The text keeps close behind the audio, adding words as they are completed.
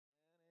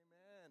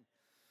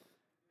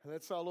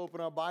Let's all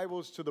open our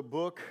Bibles to the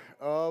book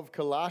of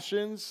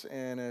Colossians.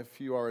 And if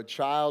you are a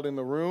child in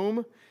the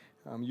room,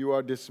 you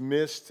are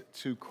dismissed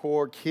to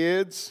Core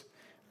Kids.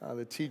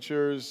 The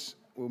teachers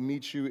will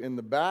meet you in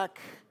the back,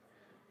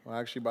 well,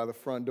 actually by the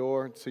front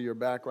door to your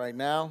back right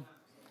now.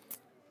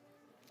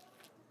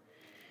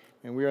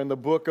 And we are in the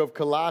book of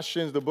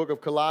Colossians,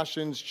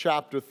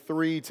 chapter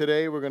 3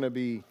 today. We're going to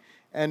be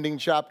ending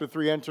chapter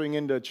 3, entering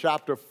into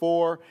chapter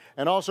 4.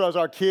 And also as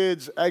our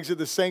kids exit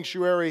the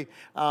sanctuary,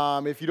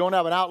 if you don't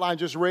have an outline,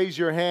 just raise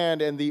your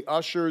hand and the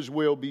ushers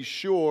will be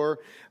sure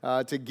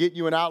to get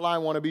you an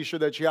outline. Want to be sure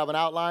that you have an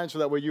outline so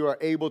that way you are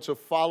able to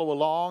follow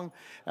along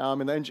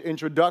in the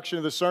introduction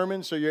of the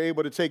sermon, so you're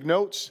able to take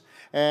notes.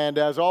 And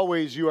as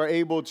always, you are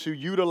able to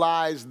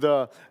utilize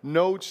the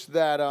notes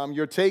that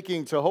you're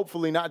taking to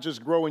hopefully not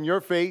just grow in your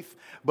faith,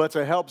 but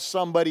to help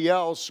somebody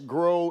else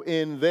grow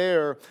in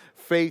their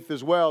faith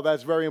as well.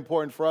 That's very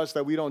important for us,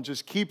 that we don't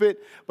just keep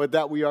it, but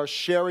that we are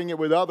sharing it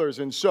with others.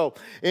 And so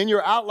in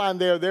your outline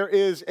there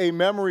is a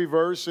memory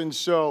verse. And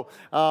so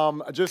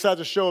just as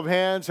a show of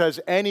hands, has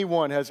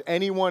anyone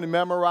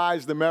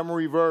memorized the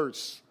memory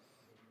verse?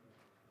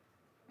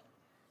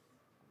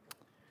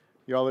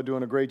 Y'all are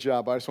doing a great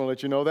job. I just want to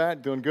let you know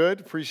that. Doing good.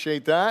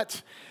 Appreciate that.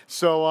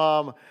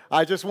 So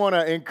I just want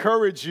to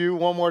encourage you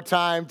one more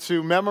time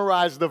to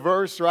memorize the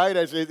verse, right?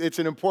 It's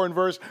an important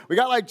verse. We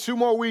got like 2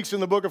 more weeks in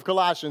the book of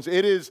Colossians.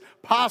 It is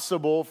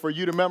possible for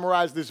you to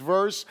memorize this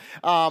verse.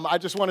 I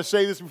just want to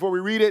say this before we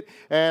read it,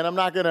 and I'm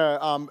not going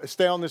to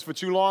stay on this for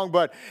too long,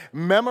 but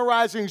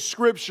memorizing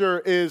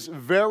Scripture is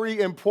very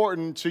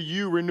important to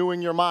you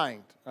renewing your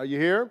mind. Are you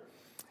here?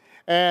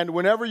 And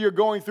whenever you're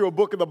going through a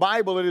book of the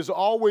Bible, it is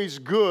always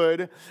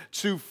good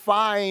to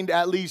find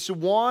at least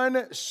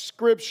one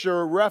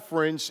scripture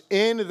reference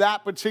in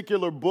that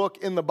particular book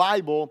in the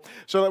Bible,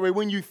 so that way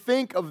when you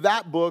think of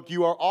that book,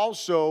 you are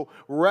also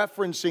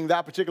referencing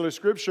that particular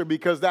scripture,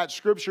 because that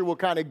scripture will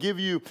kind of give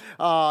you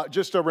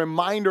just a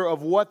reminder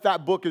of what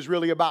that book is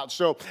really about.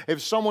 So if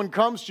someone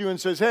comes to you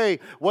and says, hey,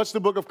 what's the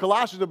book of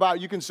Colossians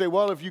about? You can say,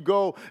 well, if you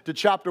go to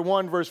chapter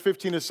 1, verse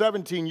 15 to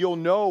 17, you'll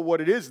know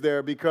what it is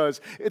there, because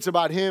it's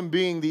about him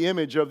being the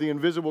image of the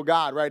invisible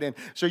God, right? And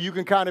so you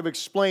can kind of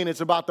explain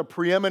it's about the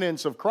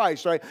preeminence of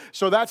Christ, right?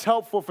 So that's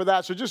helpful for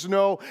that. So just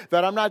know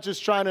that I'm not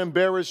just trying to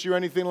embarrass you or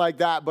anything like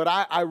that, but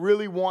I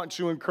really want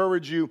to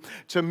encourage you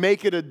to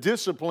make it a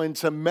discipline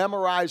to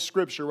memorize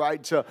Scripture,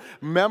 right? To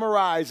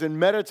memorize and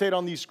meditate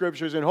on these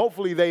Scriptures, and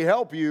hopefully they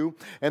help you,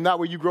 and that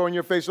way you grow in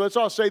your faith. So let's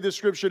all say this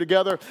Scripture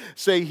together.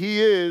 Say, He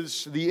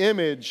is the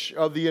image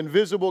of the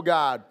invisible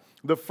God,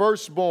 the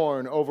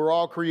firstborn over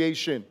all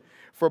creation.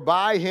 For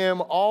by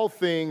him all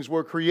things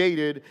were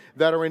created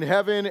that are in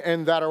heaven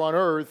and that are on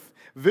earth,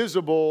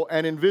 visible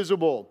and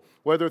invisible,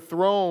 whether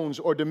thrones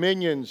or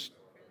dominions,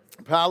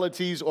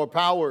 polities or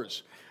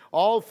powers.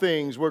 All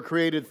things were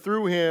created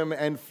through him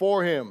and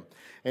for him.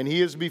 And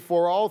he is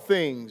before all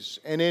things,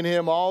 and in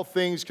him all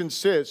things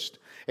consist.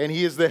 And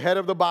he is the head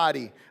of the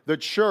body, the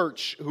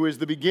church, who is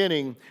the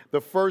beginning, the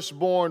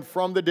firstborn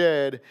from the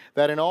dead,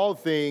 that in all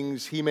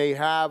things he may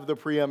have the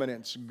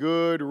preeminence.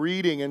 Good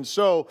reading. And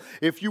so,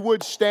 if you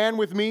would stand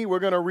with me, we're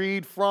going to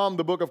read from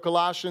the book of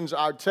Colossians,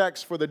 our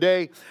text for the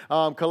day.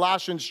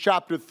 Colossians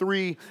chapter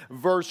 3,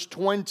 verse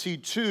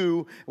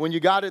 22. When you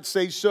got it,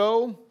 say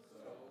so.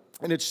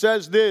 And it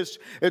says this,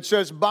 it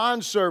says,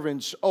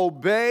 bondservants,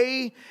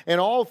 obey in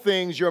all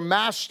things your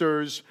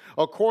masters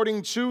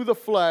according to the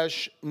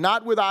flesh,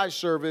 not with eye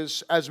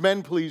service as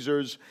men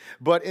pleasers,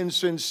 but in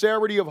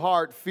sincerity of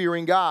heart,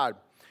 fearing God.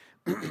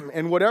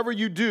 And whatever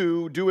you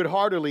do, do it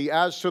heartily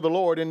as to the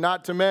Lord and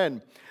not to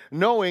men,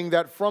 knowing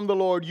that from the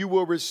Lord you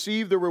will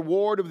receive the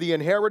reward of the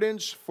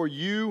inheritance, for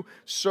you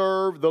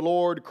serve the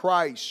Lord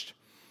Christ.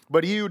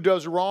 But he who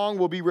does wrong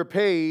will be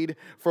repaid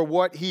for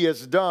what he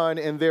has done,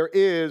 and there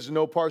is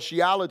no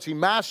partiality.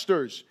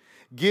 Masters,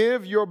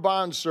 give your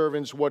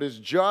bondservants what is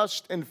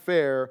just and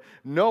fair,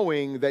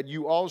 knowing that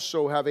you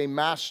also have a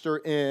master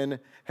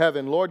in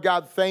heaven. Lord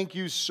God, thank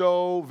you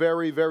so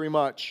very, very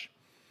much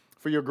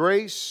for your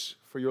grace,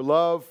 for your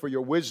love, for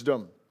your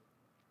wisdom,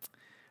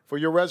 for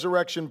your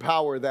resurrection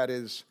power that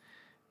is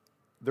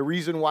the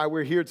reason why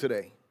we're here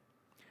today.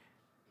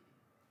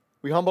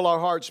 We humble our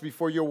hearts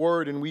before your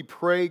word, and we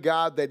pray,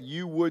 God, that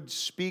you would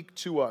speak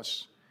to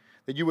us,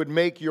 that you would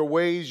make your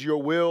ways,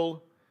 your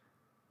will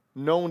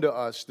known to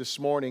us this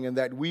morning, and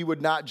that we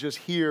would not just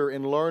hear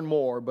and learn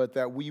more, but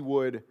that we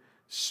would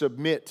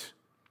submit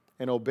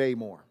and obey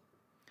more.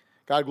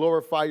 God,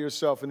 glorify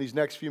yourself in these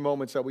next few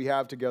moments that we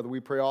have together.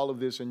 We pray all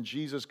of this in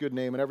Jesus' good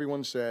name, and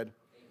everyone said,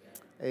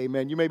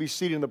 amen. You may be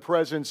seated in the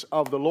presence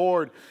of the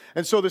Lord.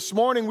 And so this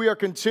morning we are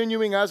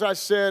continuing, as I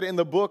said, in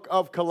the book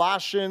of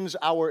Colossians,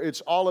 our It's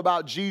All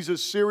About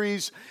Jesus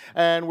series.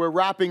 And we're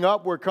wrapping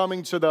up. We're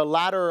coming to the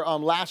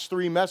last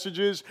 3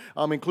 messages,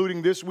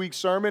 including this week's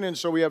sermon. And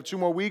so we have 2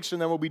 more weeks, and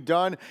then we'll be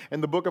done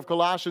in the book of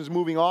Colossians,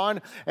 moving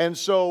on. And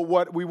so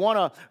what we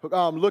want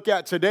to look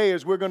at today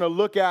is we're going to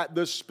look at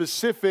the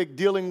specific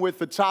dealing with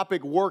the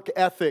topic work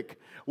ethic.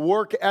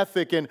 work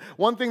ethic. And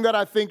one thing that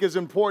I think is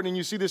important, and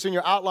you see this in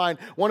your outline,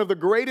 one of the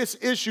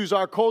greatest issues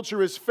our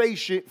culture is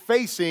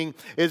facing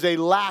is a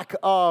lack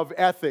of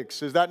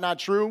ethics. Is that not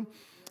true?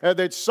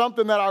 That's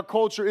something that our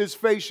culture is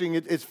facing.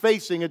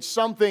 It's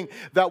something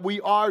that we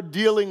are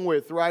dealing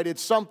with, right?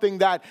 It's something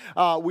that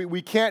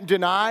we can't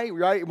deny,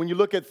 right? When you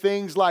look at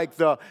things like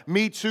the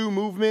Me Too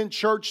movement,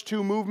 Church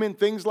Too movement,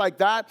 things like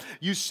that,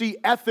 you see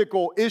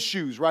ethical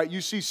issues, right?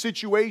 You see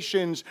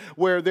situations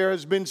where there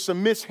has been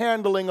some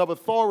mishandling of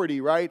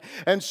authority, right?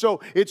 And so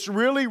it's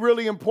really,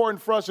 really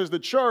important for us as the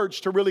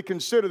church to really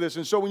consider this.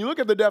 And so when you look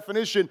at the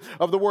definition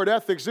of the word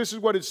ethics, this is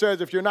what it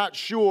says. If you're not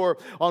sure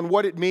on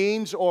what it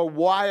means or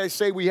why I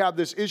say we have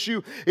this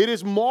issue, it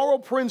is moral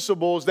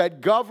principles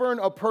that govern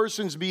a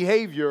person's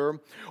behavior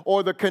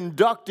or the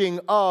conducting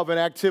of an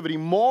activity.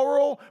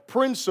 Moral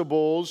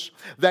principles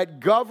that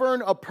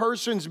govern a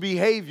person's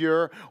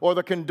behavior or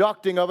the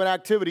conducting of an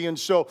activity. And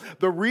so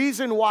the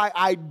reason why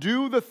I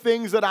do the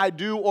things that I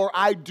do or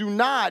I do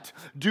not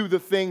do the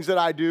things that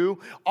I do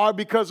are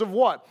because of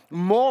what?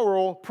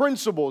 Moral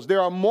principles.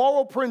 There are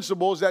moral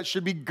principles that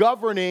should be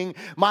governing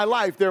my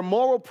life. There are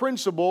moral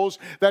principles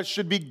that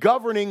should be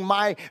governing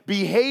my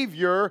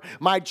behavior,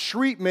 my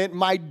treatment,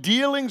 my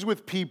dealings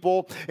with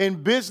people in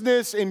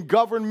business, in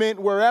government,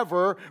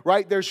 wherever,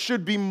 right? There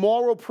should be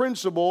moral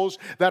principles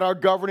that are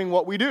governing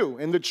what we do.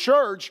 In the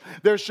church,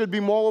 there should be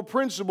moral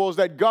principles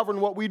that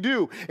govern what we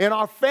do. In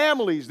our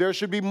families, there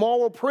should be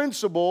moral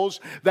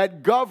principles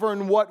that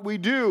govern what we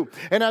do.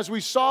 And as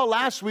we saw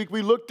last week,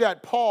 we looked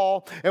at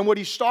Paul, and what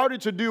he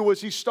started to do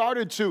was he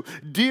started to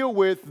deal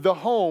with the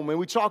home. And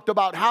we talked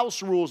about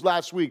house rules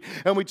last week,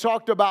 and we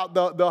talked about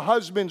the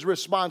husband's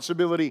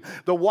responsibility,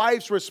 the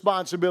wife's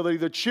responsibility,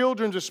 the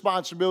children's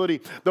responsibility,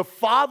 the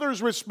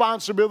father's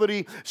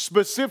responsibility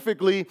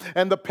specifically,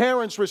 and the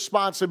parents'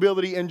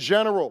 responsibility in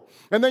general.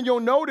 And then you'll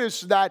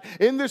notice that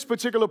in this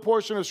particular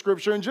portion of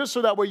Scripture, and just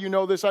so that way you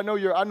know this, I know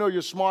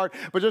you're smart,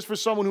 but just for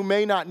someone who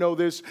may not know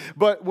this,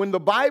 but when the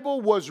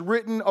Bible was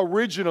written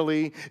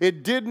originally,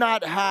 it did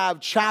not have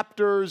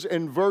chapters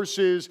and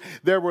verses.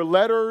 There were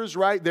letters,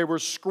 right? There were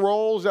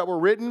scrolls that were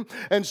written,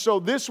 and so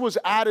this was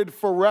added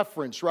for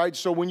reference, right?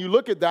 So when you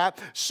look at that,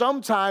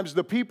 sometimes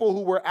the people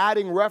who were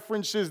adding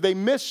references, they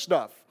missed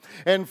stuff.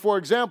 And for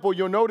example,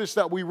 you'll notice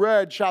that we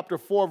read chapter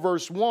 4,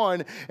 verse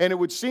 1, and it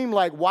would seem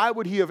like, why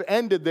would he have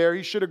ended there?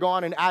 He should have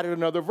gone and added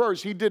another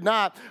verse. He did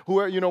not,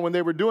 when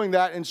they were doing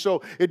that. And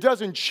so it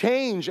doesn't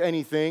change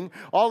anything.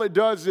 All it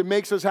does is it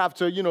makes us have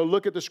to,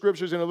 look at the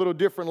scriptures in a little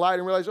different light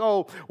and realize,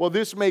 oh, well,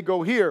 this may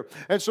go here.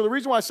 And so the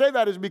reason why I say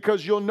that is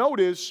because you'll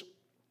notice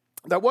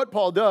that what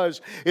Paul does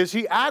is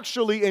he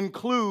actually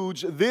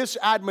includes this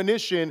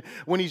admonition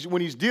when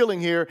he's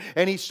dealing here,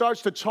 and he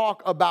starts to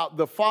talk about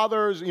the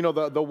fathers,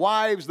 the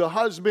wives, the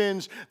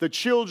husbands, the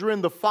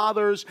children, the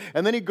fathers,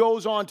 and then he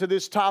goes on to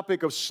this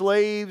topic of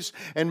slaves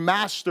and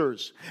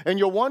masters. And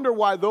you'll wonder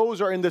why those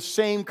are in the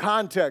same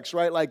context,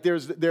 right? Like they're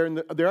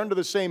under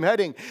the same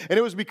heading. And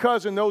it was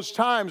because in those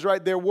times,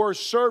 right, there were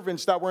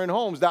servants that were in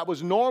homes. That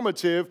was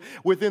normative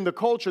within the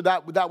culture.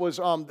 That was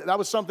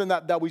something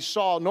that we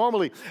saw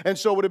normally. And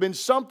so it would have been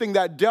something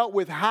that dealt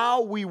with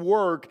how we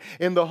work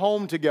in the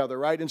home together,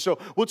 right? And so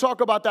we'll talk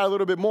about that a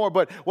little bit more.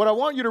 But what I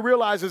want you to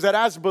realize is that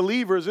as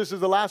believers, this is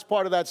the last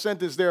part of that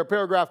sentence there, a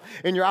paragraph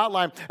in your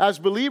outline. As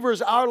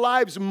believers, our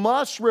lives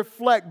must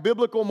reflect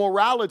biblical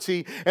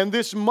morality, and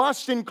this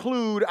must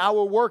include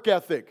our work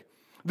ethic.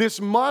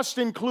 This must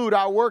include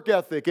our work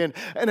ethic. And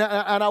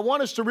I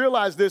want us to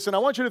realize this, and I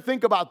want you to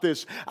think about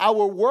this.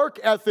 Our work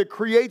ethic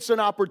creates an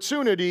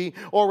opportunity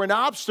or an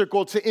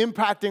obstacle to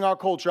impacting our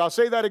culture. I'll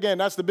say that again.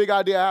 That's the big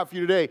idea I have for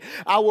you today.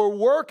 Our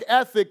work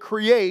ethic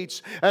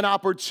creates an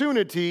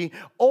opportunity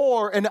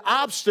or an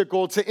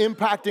obstacle to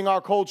impacting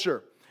our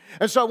culture.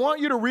 And so I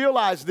want you to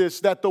realize this,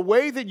 that the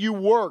way that you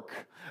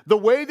work, the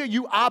way that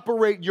you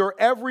operate your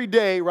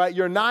everyday, right,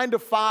 your 9 to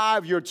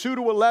 5, your 2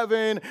 to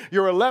 11,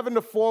 your 11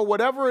 to 4,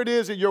 whatever it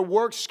is that your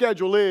work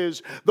schedule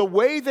is, the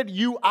way that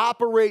you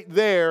operate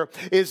there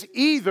is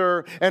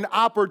either an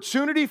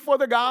opportunity for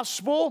the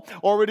gospel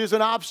or it is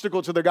an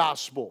obstacle to the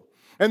gospel.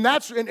 And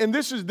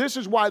this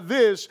is why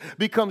this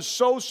becomes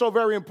so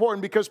very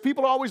important, because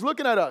people are always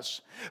looking at us.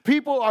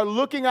 People are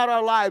looking at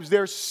our lives.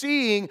 They're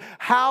seeing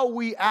how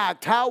we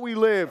act, how we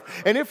live.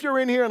 And if you're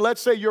in here and let's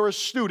say you're a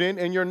student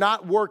and you're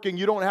not working,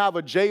 you don't have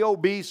a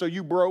job, so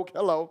you broke.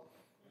 Hello.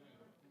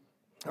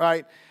 All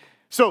right.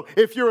 So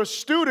if you're a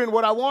student,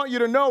 what I want you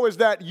to know is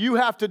that you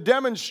have to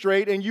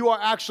demonstrate, and you are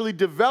actually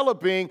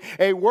developing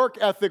a work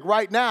ethic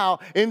right now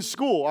in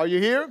school. Are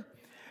you here?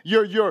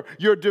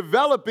 You're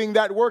developing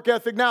that work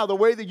ethic now. The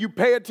way that you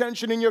pay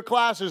attention in your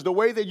classes, the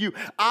way that you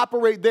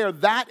operate there,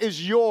 that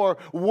is your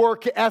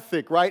work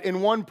ethic, right,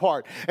 in one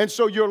part. And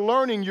so you're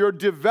learning, you're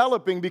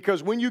developing,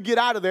 because when you get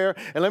out of there,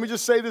 and let me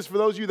just say this for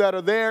those of you that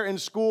are there in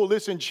school,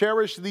 listen,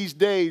 cherish these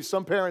days.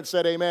 Some parents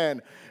said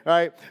amen,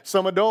 right?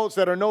 Some adults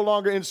that are no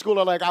longer in school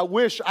are like, I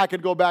wish I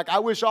could go back. I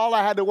wish all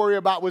I had to worry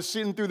about was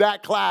sitting through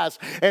that class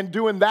and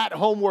doing that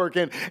homework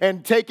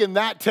and taking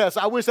that test.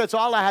 I wish that's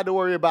all I had to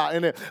worry about.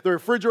 And the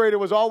refrigerator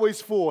was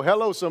always full.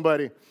 Hello,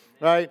 somebody.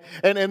 right?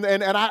 And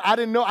I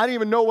didn't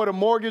even know what a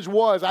mortgage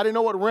was. I didn't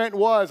know what rent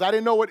was. I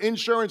didn't know what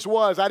insurance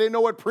was. I didn't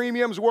know what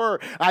premiums were.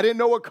 I didn't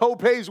know what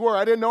co-pays were.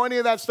 I didn't know any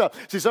of that stuff.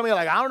 See, some of you are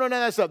like, I don't know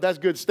none of that stuff. That's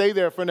good. Stay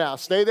there for now.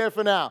 Stay there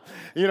for now.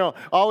 You know,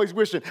 always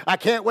wishing, I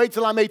can't wait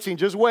till I'm 18.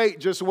 Just wait,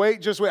 just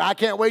wait, just wait. I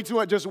can't wait too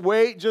much. Just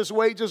wait, just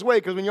wait, just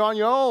wait. Because when you're on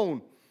your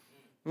own,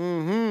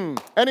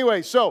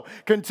 Anyway, so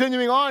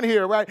continuing on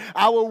here, right?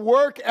 Our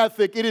work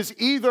ethic, it is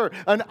either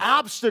an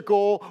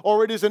obstacle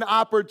or it is an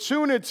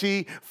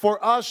opportunity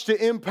for us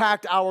to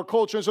impact our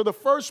culture. And so the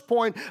first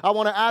point I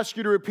want to ask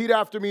you to repeat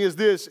after me is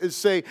this, is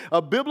say,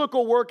 a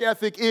biblical work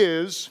ethic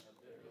is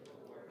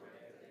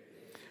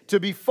to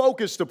be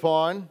focused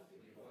upon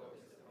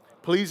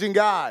pleasing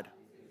God.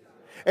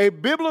 A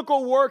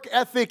biblical work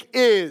ethic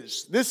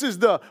is, this is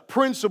the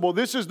principle,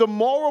 this is the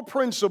moral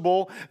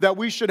principle that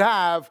we should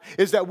have,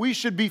 is that we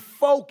should be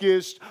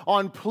focused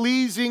on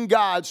pleasing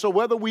God. So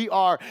whether we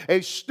are a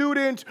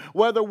student,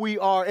 whether we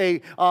are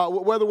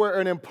whether we're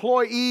an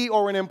employee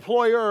or an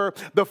employer,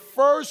 the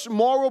first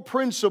moral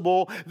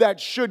principle that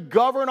should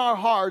govern our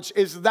hearts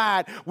is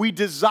that we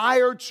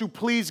desire to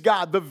please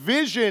God. The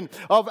vision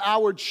of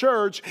our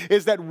church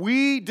is that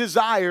we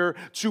desire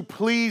to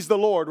please the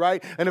Lord,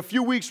 right? In a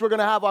few weeks, we're going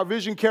to have our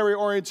vision carrier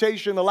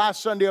orientation the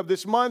last Sunday of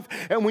this month.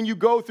 And when you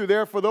go through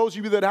there, for those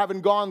of you that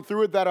haven't gone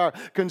through it, that are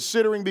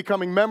considering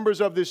becoming members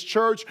of this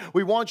church,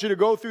 we want you to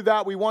go through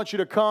that. We want you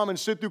to come and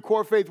sit through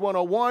Core Faith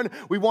 101.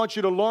 We want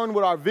you to learn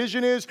what our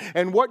vision is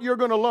and what you're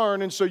going to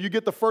learn. And so you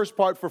get the first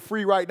part for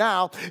free right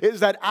now, is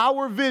that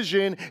our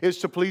vision is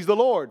to please the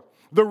Lord.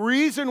 The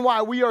reason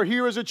why we are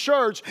here as a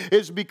church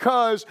is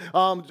because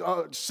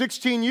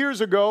 16 years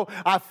ago,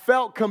 I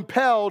felt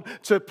compelled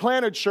to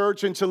plant a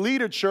church and to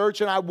lead a church,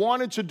 and I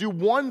wanted to do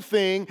one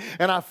thing,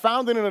 and I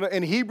found it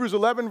in Hebrews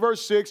 11,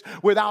 verse 6,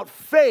 without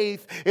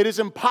faith, it is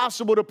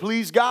impossible to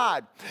please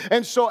God.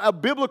 And so a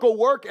biblical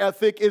work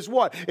ethic is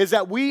what? Is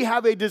that we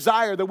have a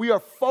desire, that we are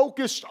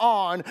focused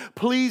on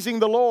pleasing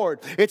the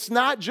Lord. It's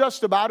not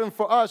just about, and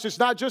for us, it's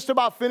not just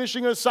about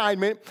finishing an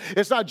assignment.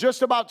 It's not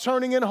just about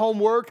turning in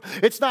homework.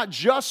 It's not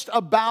just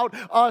about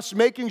us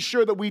making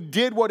sure that we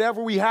did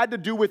whatever we had to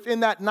do within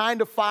that 9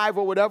 to 5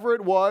 or whatever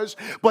it was,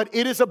 but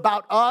it is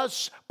about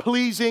us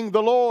pleasing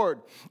the Lord.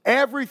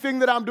 Everything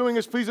that I'm doing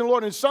is pleasing the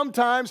Lord, and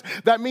sometimes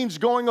that means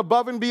going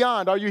above and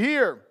beyond. Are you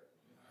here?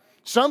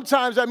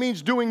 Sometimes that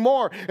means doing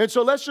more. And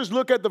so let's just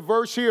look at the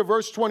verse here,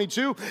 verse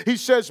 22. He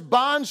says,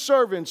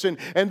 bondservants,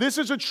 and this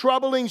is a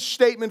troubling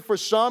statement for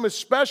some,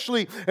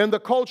 especially in the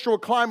cultural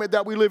climate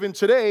that we live in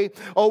today.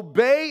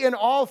 Obey in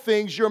all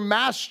things your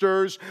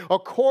masters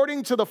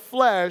according to the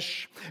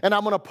flesh. And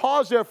I'm going to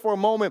pause there for a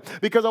moment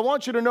because I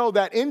want you to know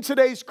that in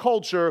today's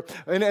culture,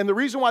 and the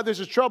reason why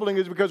this is troubling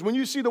is because when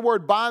you see the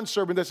word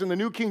bondservant that's in the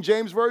New King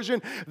James Version,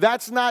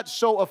 that's not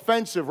so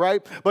offensive,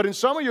 right? But in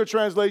some of your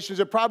translations,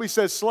 it probably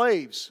says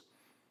slaves.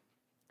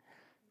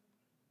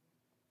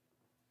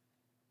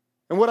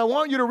 And what I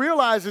want you to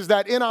realize is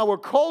that in our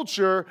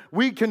culture,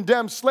 we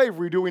condemn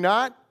slavery, do we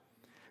not?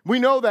 We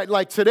know that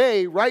like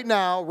today, right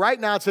now,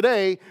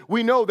 today,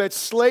 we know that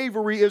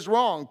slavery is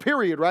wrong,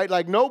 period, right?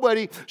 Like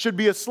nobody should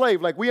be a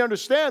slave. Like we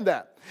understand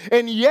that.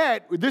 And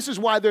yet, this is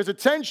why there's a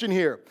tension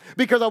here.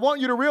 Because I want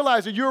you to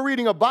realize that you're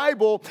reading a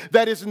Bible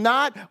that is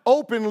not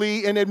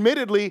openly and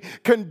admittedly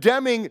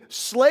condemning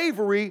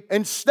slavery.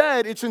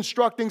 Instead, it's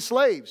instructing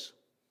slaves.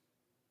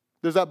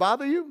 Does that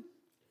bother you?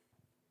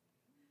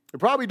 It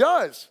probably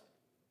does.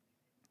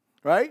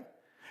 Right?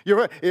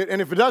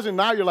 And if it doesn't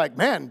now, you're like,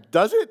 man,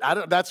 does it?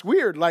 That's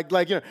weird. Like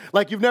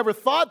you've never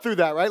thought through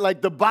that, right?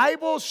 Like the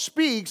Bible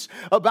speaks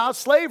about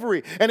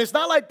slavery, and it's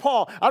not like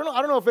Paul. I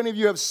don't know if any of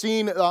you have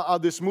seen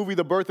this movie,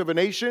 The Birth of a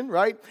Nation,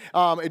 right?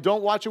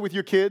 Don't watch it with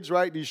your kids,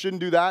 right? You shouldn't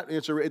do that.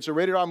 It's a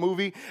rated R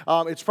movie.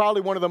 It's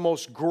probably one of the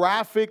most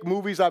graphic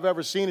movies I've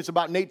ever seen. It's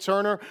about Nate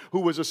Turner, who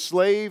was a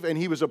slave and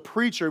he was a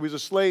preacher. He was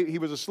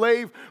a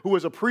slave who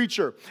was a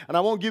preacher. And I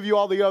won't give you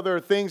all the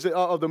other things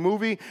of the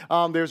movie.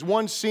 There's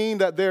one scene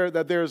that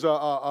there's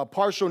a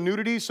partial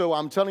nudity, so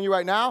I'm telling you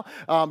right now,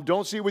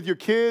 don't see it with your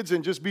kids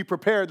and just be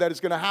prepared that it's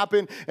going to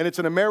happen, and it's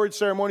in a marriage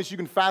ceremony, so you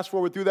can fast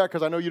forward through that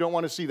because I know you don't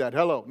want to see that.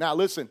 Hello. Now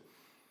listen.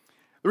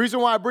 The reason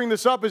why I bring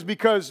this up is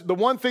because the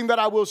one thing that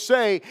I will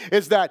say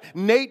is that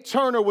Nate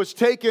Turner was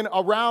taken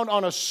around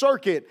on a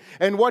circuit,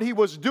 and what he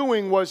was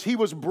doing was he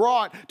was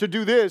brought to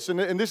do this, and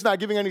this is not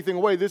giving anything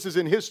away. This is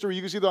in history.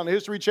 You can see that on the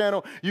History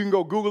Channel. You can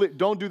go Google it.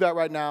 Don't do that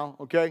right now,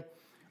 okay?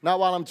 Not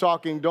while I'm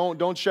talking.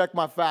 Don't check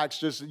my facts.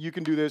 Just you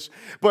can do this.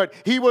 But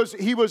he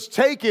was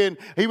taken.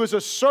 He was a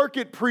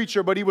circuit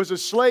preacher, but he was a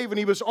slave, and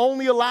he was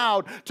only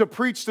allowed to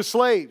preach to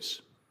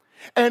slaves.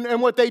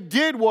 And what they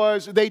did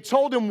was they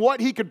told him what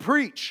he could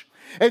preach.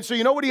 And so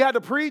you know what he had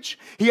to preach?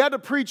 He had to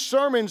preach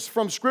sermons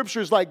from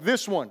scriptures like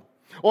this one.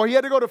 Or he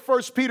had to go to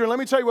 1 Peter. And let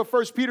me tell you what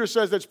 1 Peter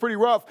says that's pretty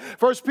rough.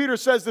 1 Peter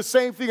says the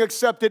same thing,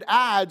 except it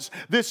adds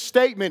this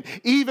statement,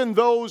 even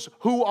those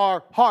who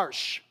are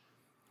harsh.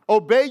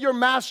 Obey your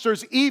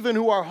masters, even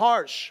who are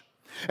harsh.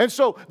 And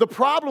so the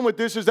problem with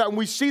this is that when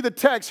we see the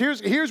text,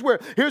 here's where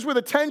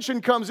the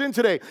tension comes in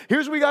today.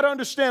 Here's what we got to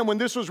understand when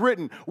this was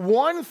written.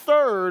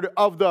 1/3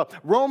 of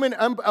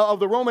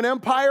the Roman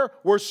Empire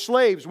were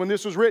slaves when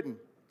this was written.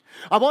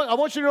 I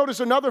want you to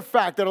notice another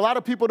fact that a lot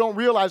of people don't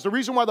realize. The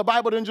reason why the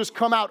Bible didn't just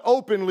come out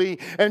openly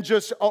and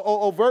just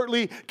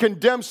overtly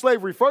condemn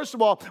slavery. First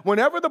of all,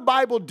 whenever the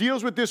Bible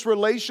deals with this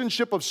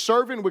relationship of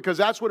servant, because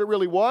that's what it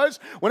really was,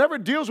 whenever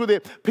it deals with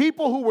it,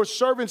 people who were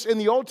servants in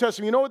the Old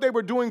Testament, you know what they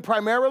were doing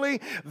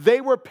primarily?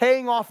 They were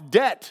paying off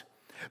debt.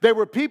 They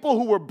were people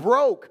who were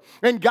broke.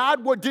 And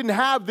God didn't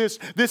have this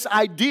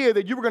idea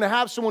that you were going to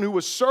have someone who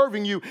was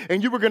serving you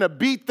and you were going to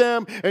beat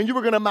them and you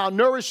were going to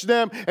malnourish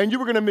them and you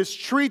were going to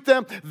mistreat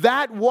them.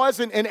 That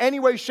wasn't in any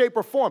way, shape,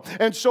 or form.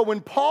 And so when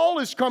Paul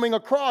is coming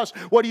across,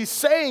 what he's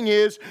saying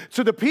is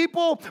to the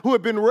people who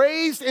have been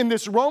raised in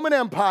this Roman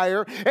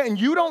Empire, and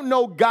you don't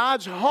know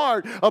God's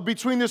heart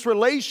between this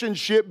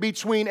relationship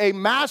between a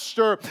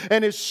master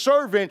and his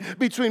servant,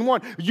 between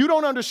one. You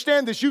don't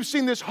understand this. You've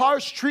seen this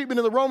harsh treatment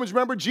in the Romans.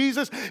 Remember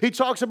Jesus? He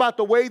talks about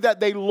the way that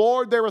they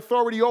lord their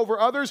authority over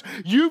others.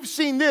 You've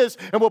seen this,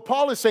 and what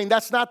Paul is saying,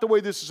 that's not the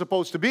way this is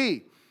supposed to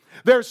be.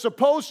 There's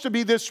supposed to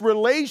be this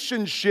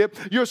relationship.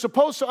 You're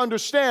supposed to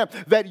understand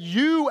that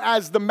you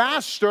as the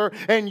master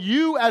and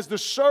you as the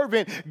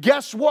servant,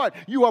 guess what?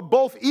 You are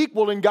both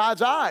equal in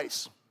God's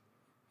eyes.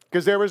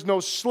 Because there is no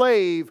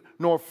slave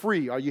nor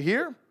free. Are you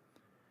here?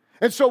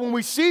 And so when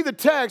we see the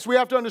text, we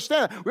have to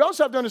understand. We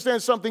also have to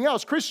understand something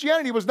else.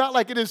 Christianity was not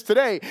like it is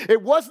today.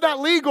 It was not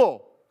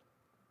legal.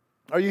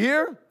 Are you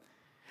here?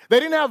 They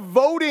didn't have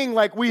voting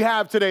like we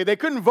have today. They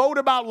couldn't vote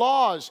about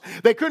laws.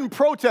 They couldn't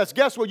protest.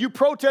 Guess what? You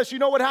protest, you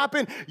know what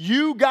happened?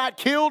 You got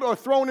killed or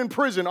thrown in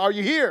prison. Are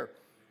you here?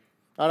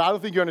 I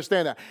don't think you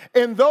understand that.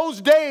 In those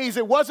days,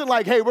 it wasn't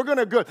like, hey, we're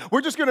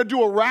just going to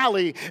do a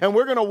rally and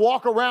we're going to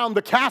walk around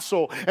the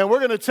castle and we're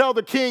going to tell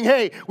the king,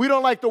 hey, we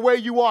don't like the way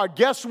you are.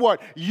 Guess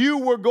what? You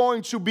were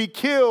going to be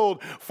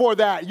killed for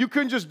that. You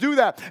couldn't just do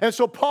that. And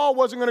so Paul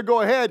wasn't going to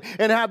go ahead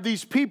and have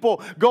these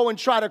people go and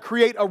try to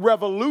create a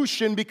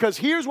revolution, because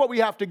here's what we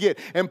have to get.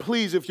 And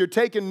please, if you're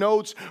taking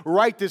notes,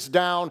 write this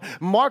down.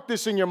 Mark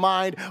this in your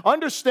mind.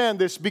 Understand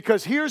this,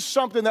 because here's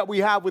something that we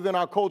have within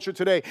our culture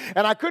today.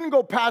 And I couldn't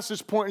go past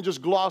this point and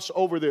just gloss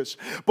over this.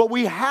 But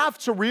we have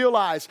to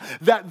realize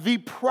that the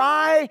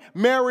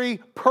primary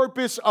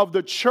purpose of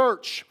the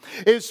church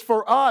is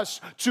for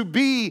us to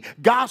be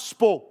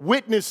gospel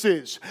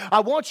witnesses.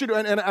 I want you to,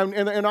 and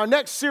in our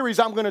next series,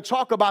 I'm going to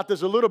talk about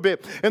this a little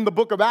bit in the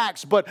book of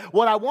Acts. But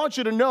what I want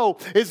you to know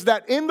is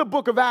that in the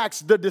book of Acts,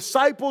 the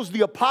disciples,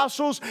 the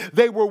apostles,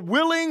 they were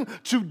willing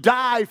to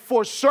die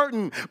for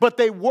certain, but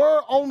they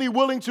were only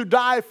willing to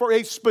die for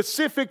a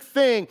specific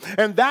thing,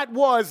 and that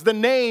was the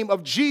name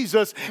of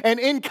Jesus. And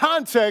in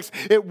context,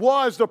 it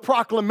was the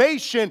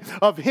proclamation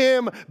of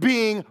him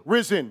being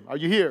risen. Are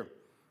you here?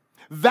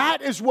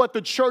 That is what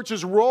the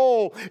church's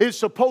role is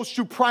supposed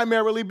to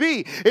primarily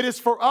be. It is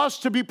for us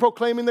to be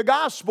proclaiming the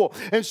gospel.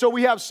 And so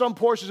we have some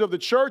portions of the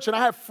church, and I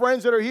have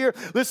friends that are here.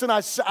 Listen,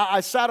 I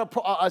sat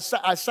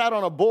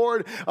on a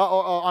board,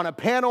 on a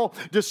panel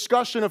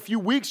discussion a few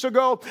weeks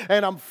ago,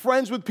 and I'm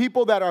friends with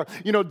people that are,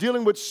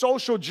 dealing with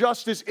social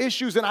justice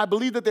issues, and I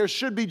believe that there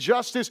should be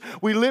justice.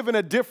 We live in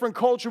a different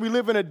culture. We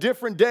live in a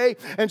different day,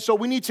 and so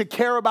we need to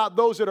care about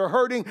those that are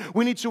hurting.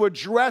 We need to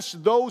address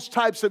those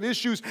types of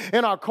issues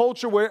in our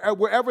culture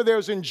wherever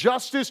there's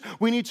injustice.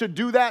 We need to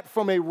do that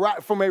from a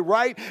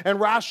right and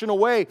rational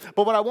way.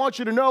 But what I want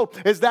you to know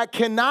is that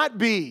cannot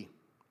be,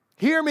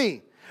 hear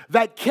me,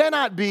 that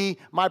cannot be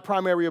my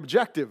primary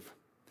objective.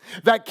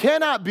 That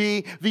cannot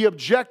be the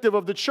objective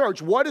of the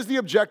church. What is the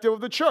objective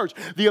of the church?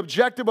 The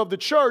objective of the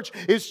church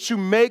is to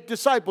make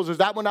disciples. Is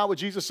that not what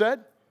Jesus said?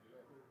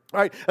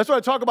 Right? That's what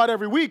I talk about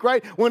every week,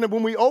 right?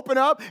 When we open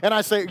up and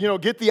I say,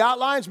 get the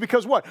outlines,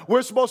 because what?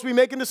 We're supposed to be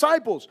making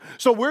disciples.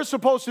 So we're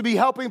supposed to be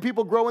helping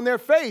people grow in their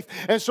faith.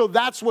 And so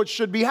that's what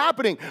should be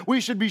happening.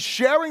 We should be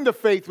sharing the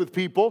faith with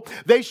people.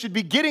 They should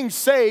be getting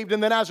saved.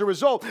 And then as a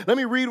result, let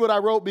me read what I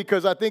wrote,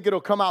 because I think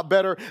it'll come out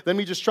better than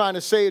me just trying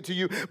to say it to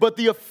you. But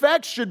the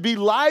effect should be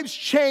lives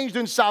changed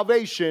in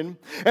salvation,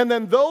 and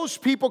then those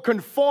people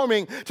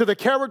conforming to the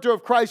character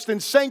of Christ in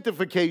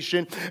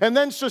sanctification, and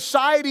then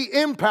society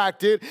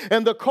impacted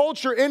and the culture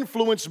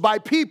influenced by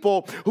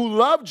people who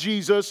love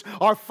Jesus,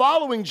 are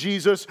following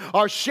Jesus,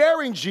 are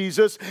sharing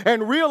Jesus,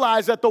 and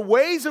realize that the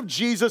ways of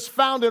Jesus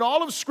found in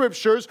all of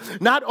Scriptures,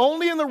 not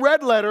only in the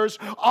red letters,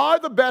 are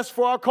the best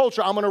for our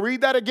culture. I'm going to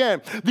read that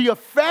again. The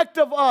effect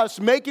of us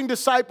making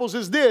disciples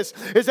is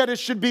that it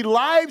should be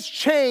lives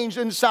changed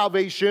in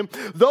salvation,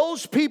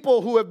 those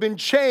people who have been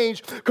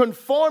changed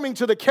conforming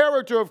to the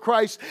character of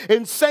Christ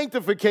in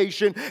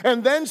sanctification,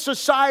 and then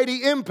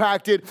society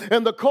impacted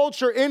and the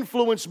culture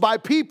influenced by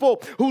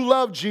people who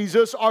love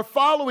Jesus, are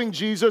following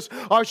Jesus,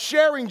 are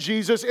sharing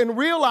Jesus, and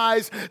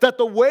realize that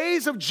the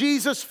ways of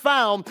Jesus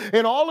found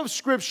in all of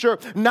Scripture,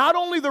 not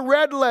only the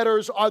red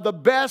letters, are the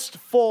best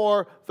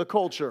for the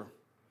culture.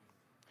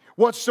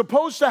 What's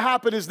supposed to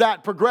happen is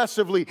that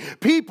progressively,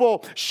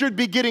 people should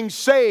be getting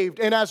saved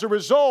and as a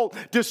result,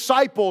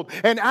 discipled.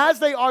 And as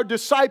they are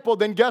discipled,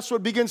 then guess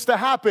what begins to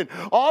happen?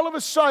 All of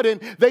a sudden,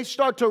 they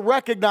start to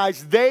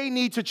recognize they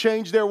need to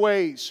change their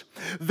ways.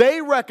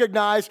 They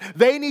recognize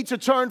they need to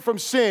turn from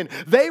sin.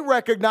 They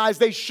recognize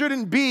they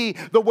shouldn't be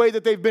the way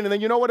that they've been. And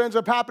then you know what ends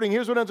up happening?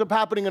 Here's what ends up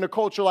happening in a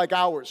culture like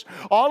ours.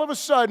 All of a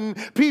sudden,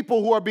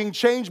 people who are being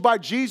changed by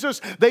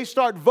Jesus, they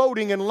start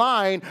voting in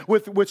line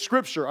with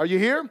Scripture. Are you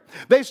here?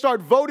 They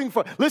start voting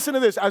for, listen to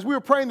this, as we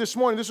were praying this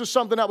morning, this was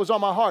something that was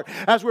on my heart.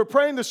 As we were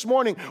praying this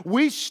morning,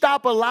 we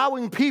stop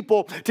allowing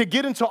people to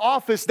get into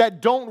office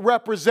that don't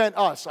represent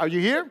us. Are you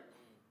here?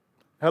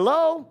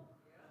 Hello?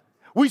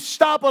 We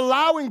stop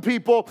allowing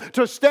people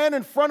to stand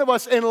in front of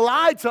us and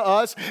lie to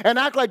us and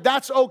act like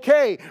that's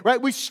okay,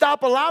 right? We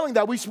stop allowing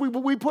that.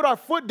 We put our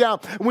foot down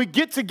and we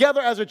get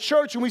together as a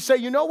church and we say,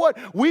 you know what?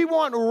 We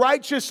want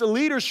righteous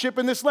leadership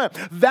in this land.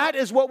 That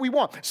is what we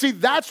want. See,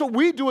 that's what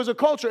we do as a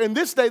culture. In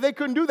this day, they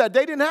couldn't do that.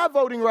 They didn't have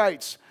voting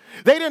rights.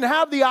 They didn't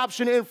have the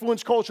option to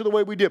influence culture the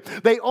way we did.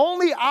 The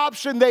only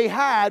option they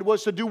had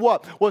was to do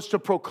what? Was to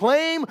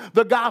proclaim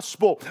the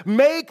gospel,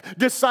 make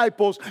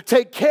disciples,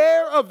 take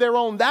care of their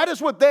own. That is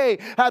what they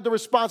had the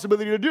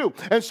responsibility to do.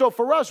 And so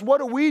for us, what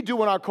do we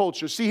do in our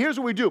culture? See, here's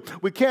what we do.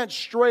 We can't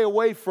stray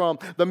away from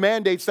the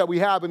mandates that we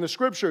have in the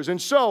scriptures.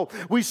 And so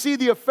we see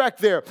the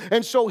effect there.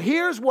 And so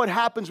here's what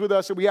happens with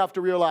us that we have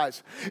to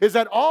realize is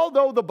that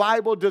although the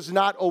Bible does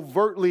not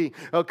overtly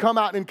come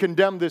out and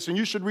condemn this, and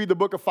you should read the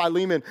book of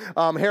Philemon,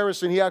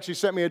 Harrison, he actually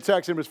sent me a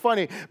text, and it was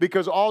funny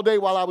because all day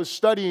while I was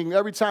studying,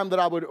 every time that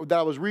I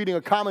was reading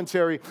a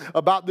commentary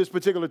about this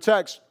particular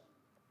text,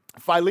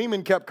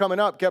 Philemon kept coming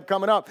up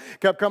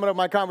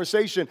my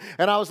conversation.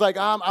 And I was like,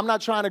 I'm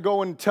not trying to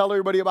go and tell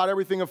everybody about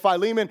everything in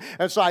Philemon.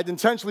 And so I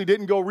intentionally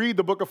didn't go read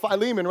the book of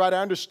Philemon, right? I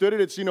understood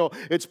it.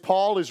 It's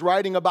Paul is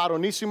writing about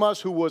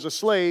Onesimus, who was a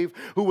slave,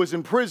 who was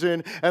in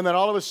prison. And then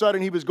all of a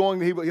sudden he was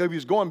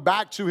going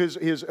back to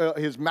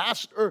his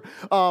master,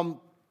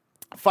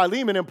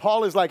 Philemon, and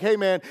Paul is like, hey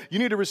man, you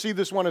need to receive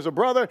this one as a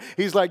brother.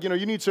 He's like,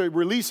 you need to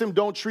release him,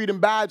 don't treat him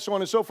bad, so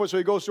on and so forth. So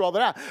he goes through all of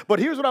that. But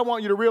here's what I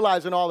want you to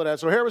realize in all of that.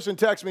 So Harrison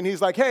texts me and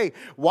he's like, hey,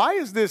 why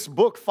is this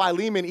book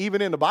Philemon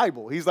even in the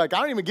Bible? He's like,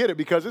 I don't even get it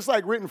because it's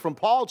like written from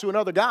Paul to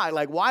another guy.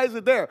 Like, why is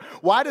it there?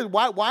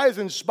 Why is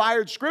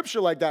inspired scripture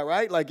like that,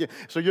 right? Like,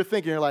 so you're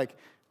thinking, you're like,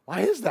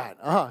 why is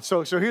that?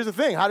 So here's the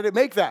thing. How did it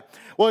make that?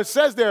 Well, it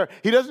says there,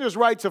 he doesn't just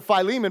write to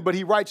Philemon, but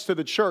he writes to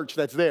the church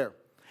that's there.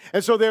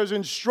 And so there's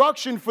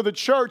instruction for the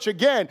church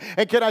again.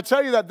 And can I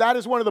tell you that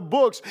is one of the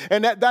books,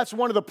 and that's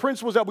one of the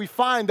principles that we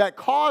find that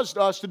caused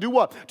us to do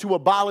what? To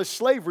abolish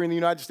slavery in the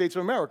United States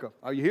of America.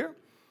 Are you here?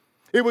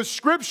 It was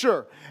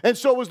Scripture. And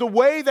so it was the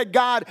way that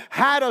God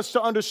had us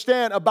to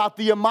understand about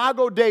the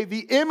Imago Dei,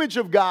 the image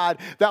of God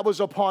that was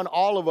upon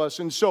all of us.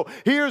 And so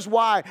here's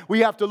why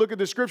we have to look at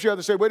the Scripture. You have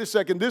to say, wait a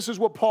second, this is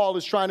what Paul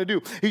is trying to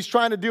do. He's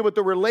trying to deal with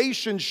the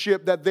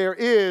relationship that there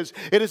is.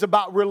 It is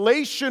about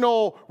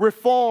relational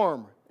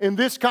reform. In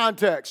this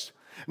context,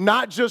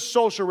 not just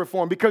social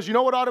reform. Because you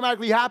know what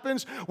automatically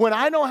happens? When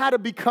I know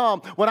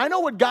when I know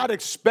what God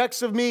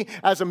expects of me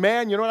as a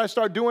man, you know what I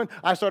start doing?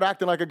 I start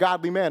acting like a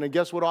godly man. And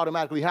guess what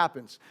automatically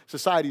happens?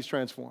 Society's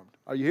transformed.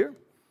 Are you here?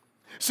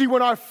 See,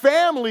 when our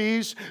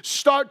families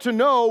start to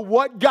know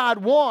what God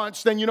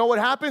wants, then you know what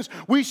happens?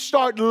 We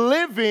start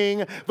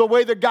living the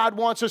way that God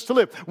wants us to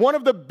live. One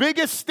of the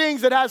biggest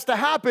things that has to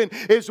happen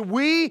is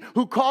we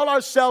who call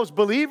ourselves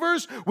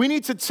believers, we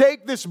need to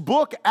take this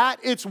book at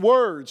its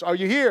words. Are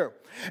you here?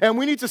 And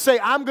we need to say,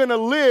 I'm going to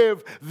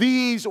live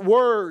these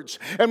words.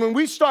 And when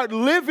we start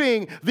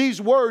living these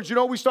words, you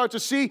know what we start to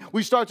see?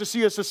 We start to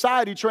see a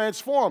society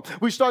transform.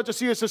 We start to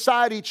see a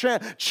society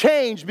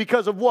change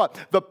because of what?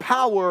 The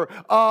power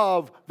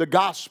of the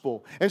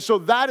gospel. And so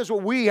that is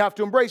what we have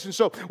to embrace. And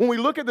so when we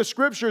look at the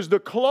scriptures, the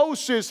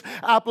closest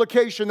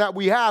application that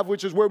we have,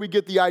 which is where we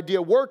get the idea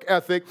work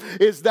ethic,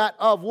 is that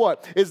of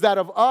what? Is that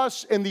of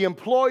us in the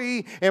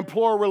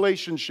employee-employer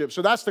relationship.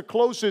 So that's the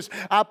closest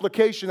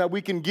application that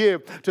we can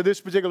give to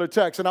this particular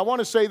text. And I want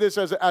to say this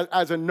as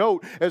a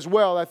note as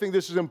well. I think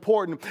this is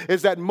important,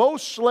 is that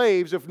most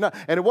slaves, if not,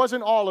 and it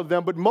wasn't all of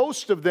them, but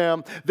most of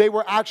them, they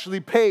were actually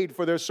paid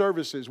for their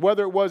services.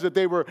 Whether it was that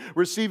they were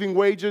receiving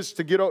wages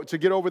to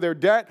get over their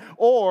debt,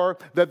 or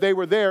that they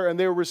were there and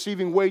they were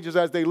receiving wages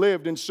as they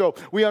lived. And so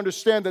we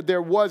understand that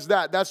there was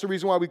that. That's the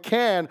reason why we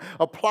can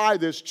apply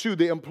this to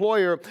the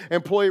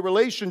employer-employee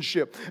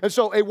relationship. And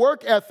so a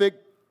work ethic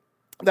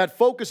that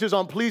focuses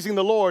on pleasing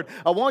the Lord,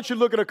 I want you to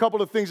look at a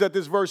couple of things that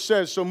this verse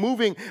says. So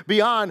moving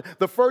beyond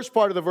the first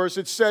part of the verse,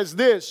 it says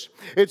this.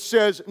 It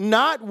says,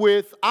 not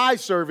with eye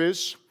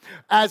service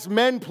as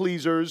men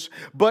pleasers,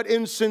 but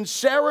in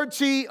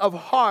sincerity of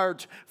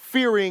heart,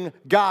 fearing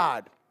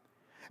God.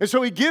 And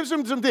so he gives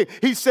them some things.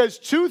 He says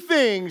 2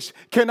 things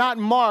cannot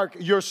mark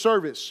your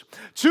service.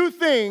 2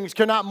 things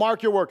cannot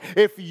mark your work.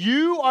 If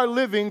you are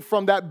living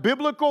from that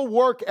biblical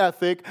work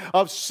ethic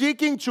of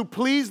seeking to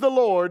please the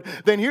Lord,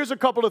 then here's a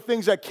couple of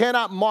things that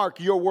cannot mark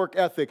your work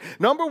ethic.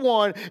 Number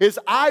 1 is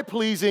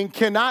eye-pleasing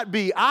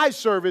eye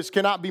service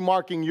cannot be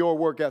marking your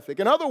work ethic.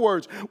 In other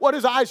words, what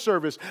is eye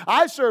service?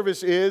 Eye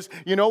service is,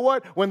 you know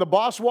what? When the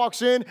boss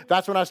walks in,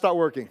 that's when I start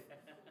working.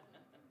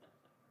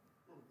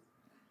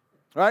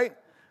 Right?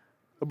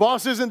 The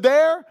boss isn't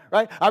there,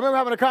 right? I remember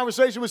having a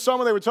conversation with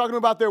someone. They were talking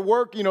about their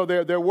work,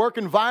 their work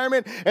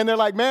environment. And they're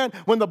like, man,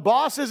 when the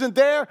boss isn't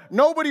there,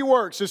 nobody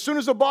works. As soon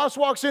as the boss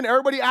walks in,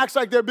 everybody acts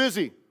like they're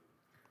busy,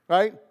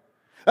 right?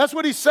 That's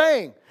what he's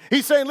saying.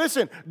 He's saying,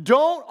 listen,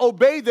 don't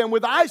obey them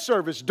with eye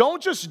service.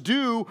 Don't just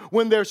do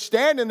when they're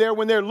standing there,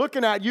 when they're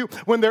looking at you,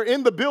 when they're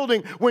in the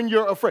building, when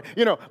you're afraid.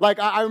 Like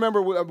I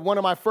remember one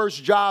of my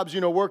first jobs,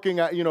 working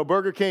at,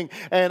 Burger King.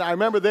 And I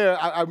remember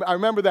I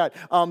remember that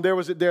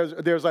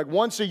there's like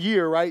once a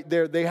year, right?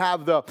 They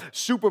have the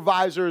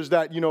supervisors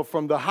that,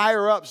 from the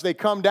higher ups, they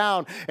come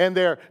down and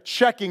they're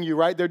checking you,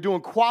 right? They're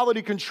doing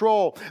quality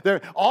control.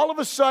 All of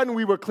a sudden,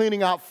 we were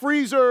cleaning out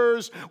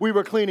freezers. We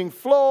were cleaning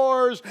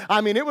floors.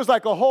 I mean, it was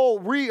like a whole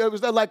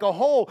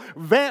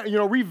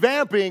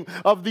revamping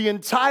of the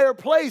entire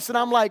place. And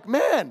I'm like,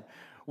 man,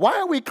 why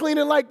are we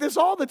cleaning like this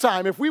all the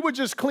time? If we would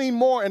just clean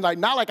more, and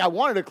not like I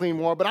wanted to clean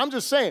more, but I'm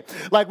just saying,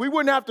 like we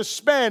wouldn't have to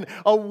spend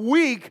a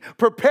week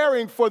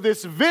preparing for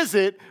this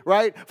visit,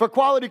 right, for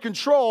quality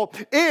control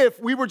if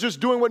we were just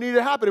doing what needed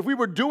to happen. If we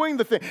were doing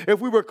the thing, if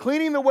we were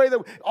cleaning the way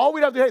that, all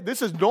we'd have to, hey,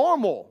 this is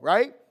normal,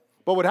 right?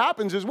 But what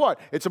happens is what?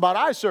 It's about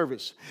eye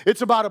service.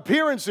 It's about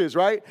appearances,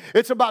 right?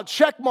 It's about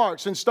check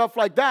marks and stuff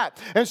like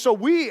that. And so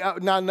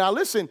now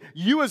listen,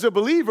 you as a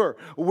believer,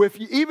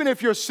 even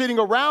if you're sitting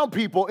around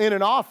people in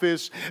an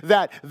office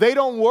that they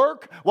don't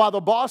work while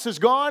the boss is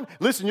gone,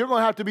 listen, you're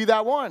going to have to be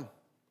that one.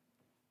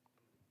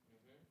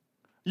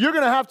 You're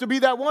going to have to be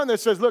that one that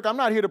says, look, I'm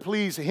not here to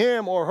please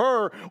him or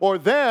her or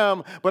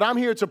them, but I'm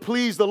here to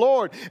please the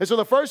Lord. And so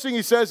the first thing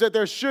he says that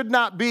there should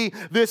not be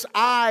this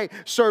eye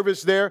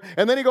service there.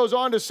 And then he goes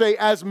on to say,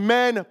 as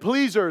men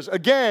pleasers.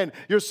 Again,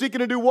 you're seeking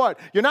to do what?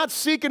 You're not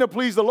seeking to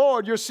please the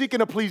Lord. You're seeking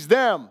to please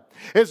them.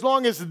 As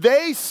long as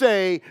they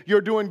say you're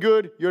doing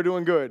good, you're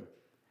doing good.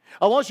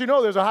 I want you to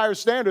know there's a higher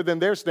standard than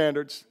their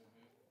standards.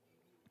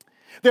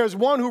 There's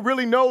one who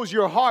really knows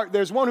your heart.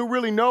 There's one who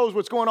really knows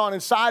what's going on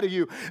inside of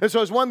you. And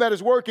so as one that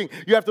is working,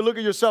 you have to look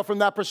at yourself from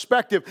that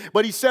perspective.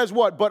 But he says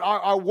what? But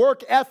our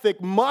work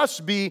ethic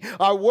must be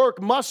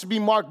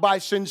marked by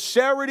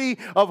sincerity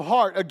of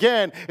heart.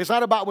 Again, it's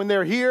not about when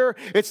they're here.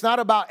 It's not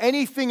about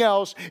anything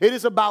else. It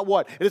is about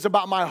what? It is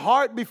about my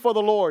heart before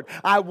the Lord.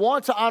 I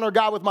want to honor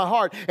God with my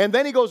heart. And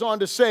then he goes on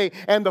to say,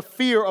 and the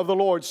fear of the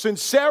Lord.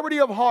 Sincerity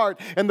of heart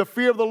and the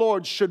fear of the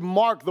Lord should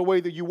mark the way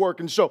that you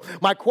work. And so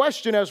my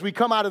question as we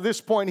come out of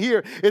this point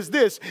here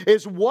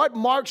is what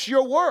marks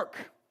your work,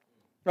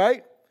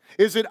 right?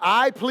 Is it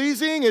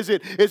eye-pleasing? Is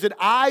it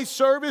eye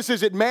service?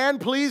 Is it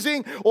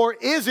man-pleasing? Or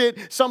is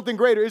it something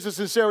greater? Is it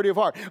sincerity of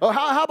heart?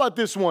 How about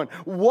this one?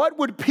 What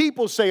would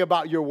people say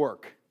about your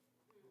work?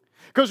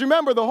 Because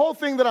remember, the whole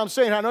thing that I'm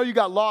saying, I know you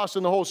got lost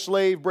in the whole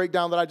slave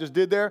breakdown that I just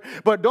did there,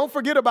 but don't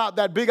forget about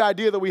that big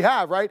idea that we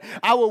have, right?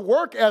 Our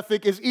work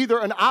ethic is either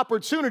an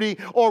opportunity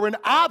or an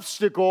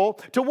obstacle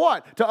to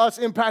what? To us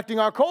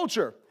impacting our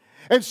culture.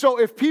 And so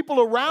if people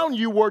around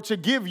you were to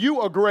give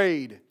you a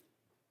grade,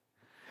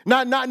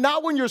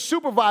 not when your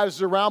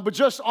supervisor's around, but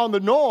just on the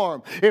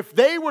norm, if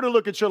they were to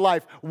look at your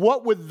life,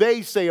 what would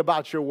they say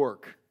about your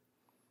work?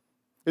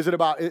 Is it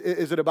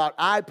about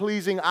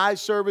eye-pleasing, eye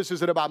service?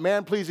 Is it about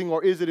man-pleasing,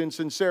 or is it in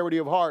sincerity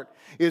of heart?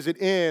 Is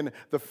it in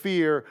the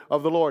fear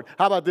of the Lord?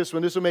 How about this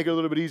one? This will make it a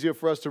little bit easier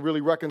for us to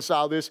really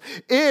reconcile this.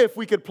 If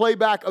we could play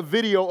back a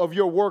video of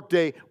your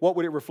workday, what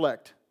would it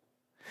reflect?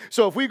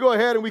 So if we go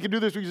ahead and we can do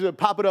this, we can just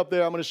pop it up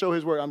there. I'm going to show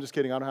his work. I'm just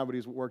kidding. I don't have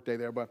his workday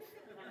there, but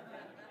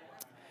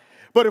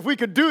if we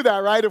could do that,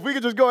 right? If we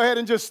could just go ahead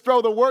and just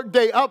throw the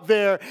workday up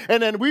there,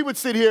 and then we would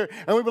sit here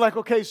and we'd be like,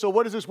 okay, so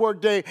what is this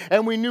workday?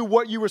 And we knew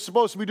what you were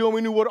supposed to be doing.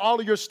 We knew what all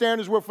of your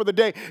standards were for the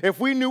day. If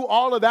we knew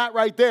all of that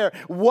right there,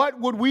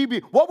 what would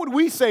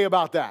we say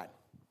about that?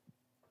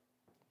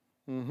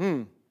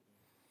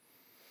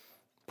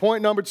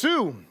 Point number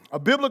 2, a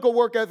biblical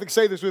work ethic,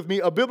 say this with me,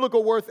 a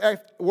biblical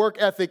work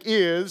ethic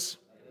is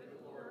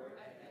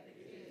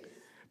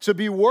to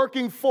be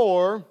working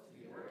for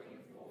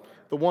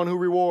the one who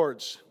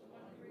rewards.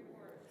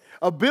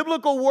 A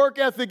biblical work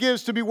ethic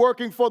is to be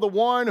working for the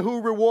one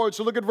who rewards.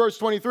 So look at verse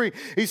 23.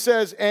 He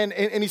says, and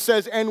he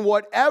says, and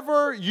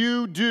whatever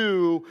you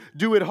do,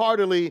 do it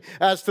heartily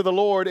as to the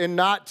Lord and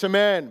not to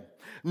men,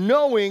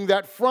 knowing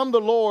that from the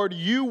Lord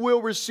you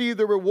will receive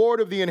the reward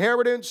of the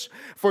inheritance,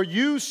 for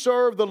you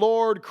serve the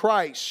Lord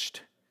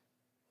Christ.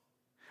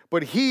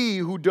 But he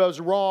who does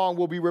wrong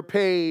will be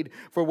repaid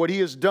for what he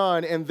has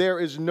done, and there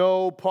is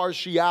no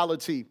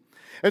partiality.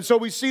 And so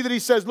we see that he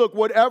says, look,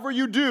 whatever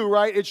you do,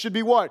 right, it should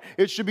be what?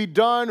 It should be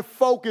done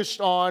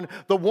focused on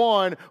the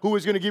one who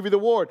is going to give you the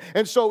reward.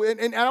 And so,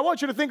 and I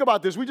want you to think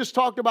about this. We just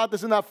talked about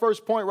this in that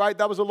first point, right?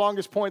 That was the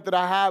longest point that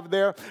I have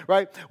there,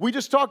 right? We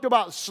just talked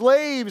about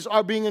slaves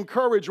are being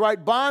encouraged,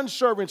 right? Bond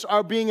servants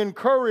are being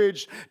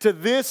encouraged to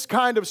this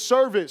kind of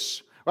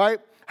service, right?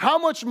 How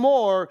much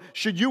more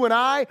should you and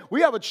I?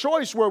 We have a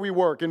choice where we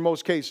work in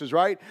most cases,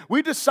 right?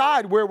 We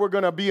decide where we're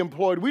going to be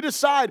employed. We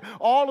decide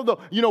all of the,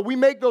 we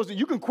make those.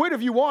 You can quit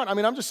if you want. I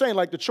mean, I'm just saying,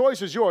 like, the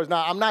choice is yours.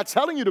 Now, I'm not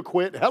telling you to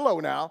quit.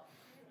 Hello now,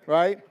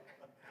 right?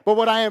 But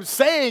what I am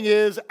saying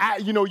is,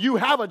 you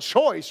have a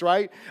choice,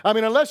 right? I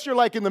mean, unless you're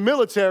like in the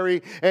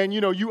military and,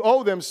 you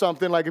owe them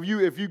something. Like if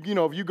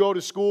you go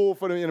to school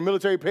and the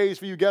military pays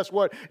for you, guess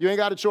what? You ain't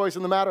got a choice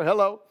in the matter.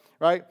 Hello.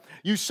 Right?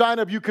 You sign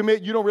up, you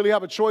commit, you don't really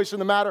have a choice in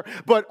the matter.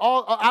 But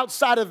all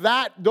outside of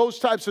that, those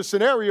types of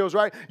scenarios,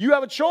 right? You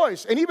have a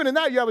choice. And even in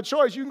that, you have a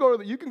choice. You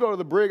can go to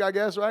the brig, I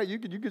guess, right? You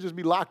could just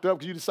be locked up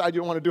because you decide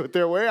you don't want to do it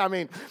their way. I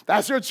mean,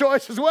 that's your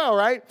choice as well,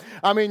 right?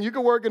 I mean, you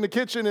can work in the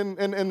kitchen and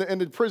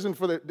the prison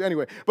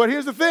anyway. But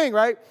here's the thing,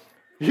 right?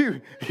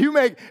 You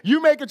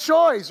make a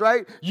choice,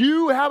 right?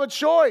 You have a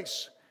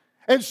choice.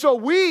 And so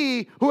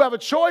we who have a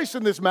choice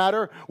in this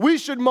matter, we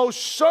should most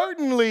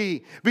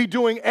certainly be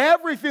doing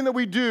everything that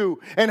we do.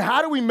 And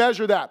how do we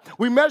measure that?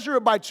 We measure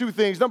it by two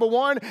things. Number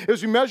one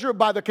is we measure it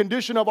by the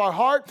condition of our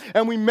heart,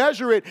 and we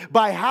measure it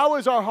by how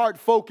is our heart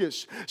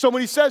focused. So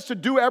when he says to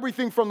do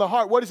everything from the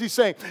heart, what is he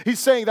saying? He's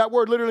saying that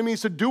word literally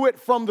means to do it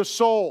from the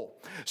soul.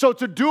 So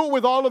to do it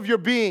with all of your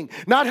being,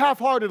 not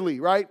half-heartedly,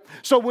 right?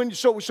 So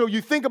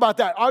you think about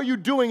that. Are you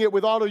doing it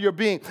with all of your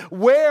being?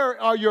 Where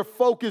are your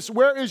focus?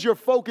 Where is your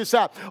focus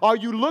at? Are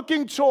you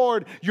looking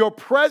toward your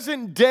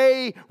present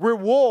day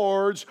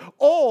rewards,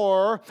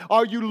 or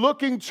are you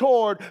looking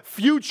toward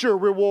future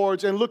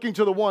rewards and looking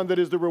to the one that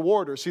is the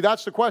rewarder? See,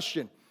 that's the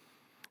question.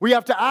 We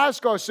have to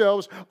ask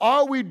ourselves,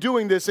 are we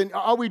doing this? And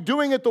are we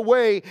doing it the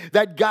way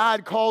that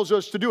God calls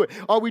us to do it?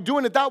 Are we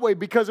doing it that way?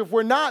 Because if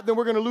we're not, then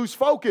we're going to lose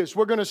focus.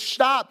 We're going to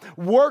stop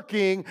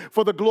working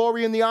for the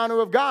glory and the honor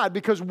of God.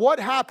 Because what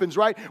happens,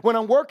 right? When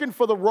I'm working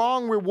for the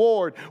wrong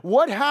reward,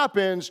 what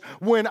happens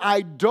when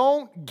I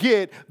don't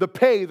get the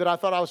pay that I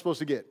thought I was supposed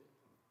to get?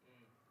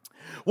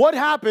 What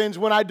happens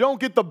when I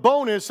don't get the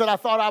bonus that I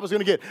thought I was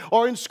going to get?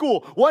 Or in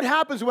school, what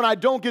happens when I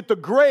don't get the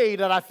grade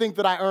that I think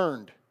that I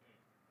earned?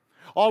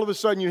 All of a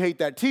sudden you hate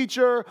that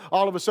teacher.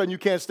 All of a sudden you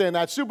can't stand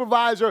that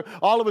supervisor.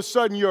 All of a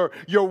sudden your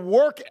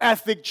work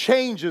ethic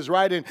changes,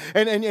 right?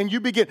 And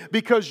you begin,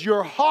 because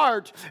your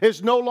heart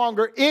is no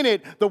longer in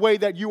it the way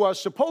that you are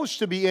supposed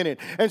to be in it.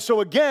 And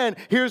so again,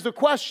 here's the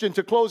question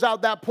to close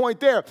out that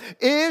point there.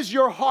 Is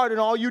your heart in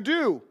all you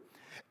do?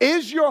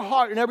 Is your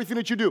heart in everything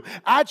that you do?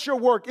 At your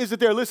work, is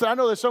it there? Listen, I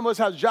know that some of us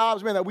have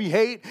jobs, man, that we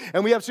hate,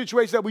 and we have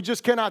situations that we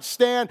just cannot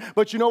stand.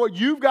 But you know what?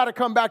 You've got to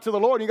come back to the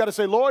Lord, and you got to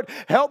say, Lord,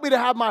 help me to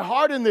have my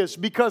heart in this,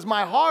 because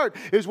my heart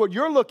is what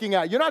you're looking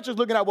at. You're not just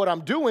looking at what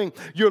I'm doing,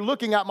 you're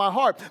looking at my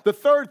heart. The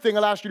third thing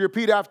I'll ask you to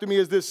repeat after me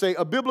is this. Say,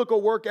 a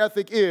biblical work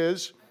ethic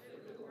is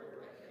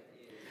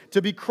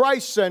to be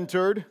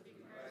Christ-centered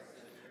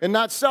and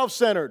not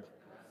self-centered.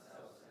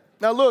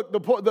 Now look, the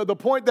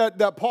point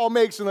that Paul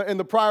makes in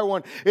the prior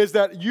one is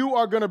that you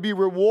are going to be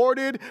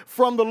rewarded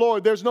from the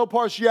Lord. There's no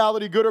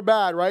partiality, good or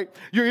bad, right?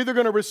 You're either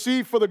going to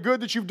receive for the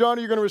good that you've done,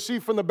 or you're going to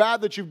receive from the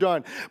bad that you've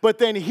done. But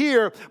then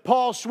here,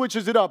 Paul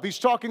switches it up. He's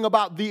talking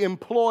about the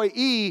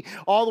employee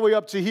all the way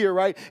up to here,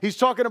 right? He's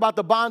talking about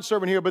the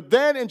bondservant here. But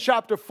then in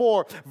chapter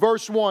 4,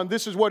 verse 1,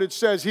 this is what it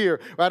says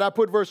here, right? I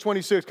put verse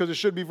 26 because it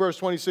should be verse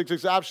 26.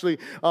 It's actually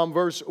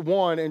verse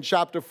 1 in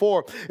chapter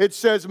 4. It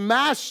says,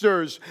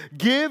 Masters,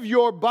 give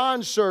your bondservants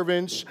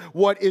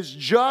what is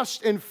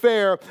just and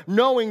fair,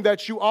 knowing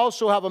that you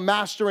also have a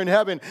master in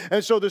heaven.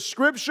 And so the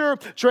scripture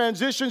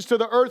transitions to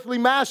the earthly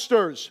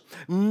masters.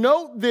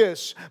 Note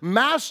this,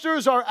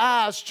 masters are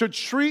asked to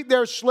treat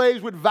their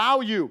slaves with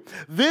value.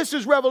 This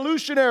is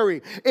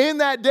revolutionary in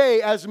that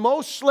day, as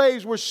most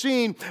slaves were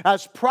seen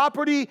as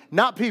property,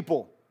 not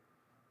people.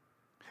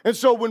 And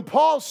so when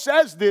Paul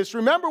says this,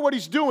 remember what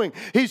he's doing.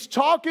 He's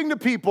talking to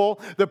people,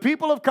 the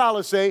people of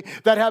Colossae,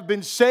 that have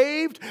been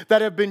saved,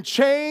 that have been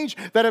changed,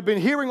 that have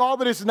been hearing all of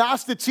this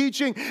Gnostic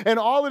teaching and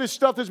all of this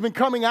stuff that's been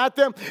coming at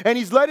them. And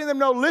he's letting them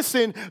know,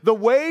 listen, the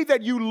way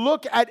that you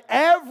look at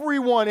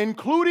everyone,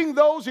 including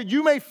those that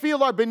you may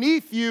feel are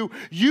beneath you,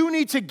 you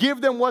need to give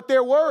them what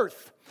they're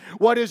worth.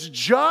 What is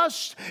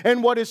just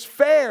and what is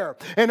fair.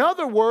 In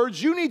other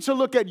words, you need to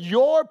look at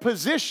your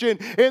position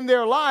in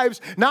their lives,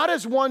 not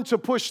as one to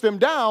push them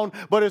down,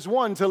 but as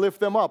one to lift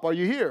them up. Are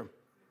you here?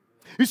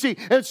 You see,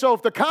 and so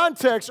if the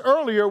context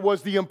earlier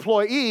was the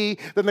employee,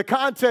 then the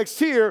context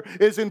here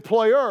is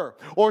employer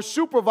or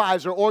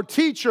supervisor or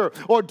teacher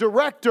or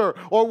director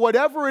or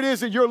whatever it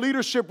is that your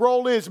leadership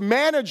role is,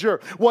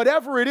 manager,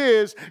 whatever it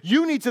is,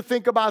 you need to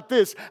think about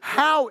this.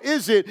 How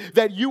is it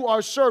that you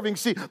are serving?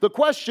 See, the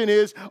question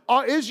is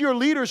your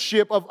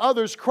leadership of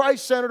others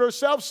Christ-centered or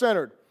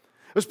self-centered?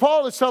 As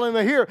Paul is telling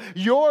them here,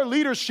 your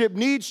leadership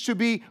needs to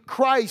be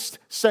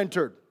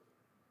Christ-centered.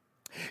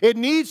 It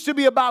needs to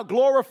be about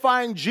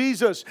glorifying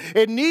Jesus.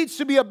 It needs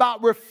to be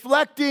about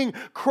reflecting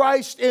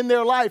Christ in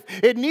their life.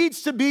 It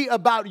needs to be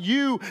about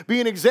you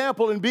being an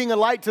example and being a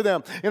light to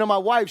them. You know, my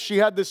wife, she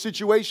had this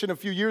situation a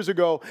few years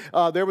ago.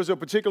 There was a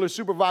particular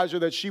supervisor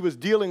that she was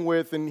dealing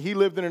with, and he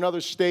lived in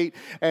another state,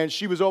 and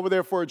she was over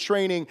there for a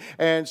training,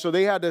 and so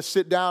they had to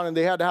sit down and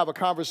they had to have a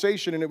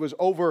conversation, and it was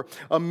over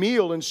a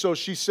meal. And so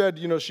she said,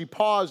 you know, she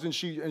paused and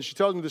she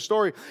tells me the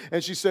story,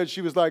 and she said,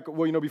 she was like,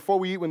 well, you know, before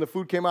we eat, when the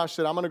food came out, she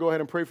said, I'm going to go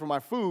ahead and pray for my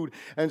food.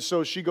 And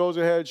so she goes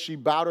ahead, she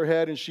bowed her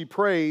head and she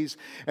prays.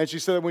 And she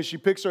said that when she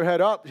picks her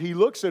head up, he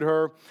looks at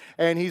her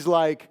and he's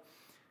like,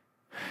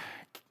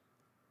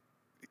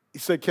 he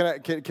said,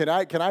 can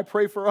I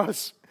pray for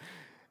us?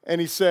 And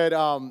he said,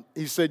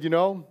 you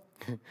know,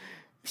 he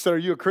said, are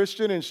you a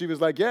Christian? And she was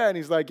like, yeah. And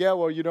he's like, yeah,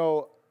 well, you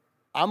know,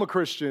 I'm a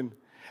Christian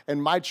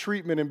and my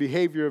treatment and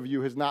behavior of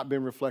you has not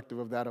been reflective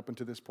of that up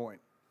until this point.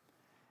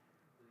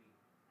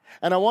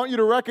 And I want you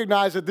to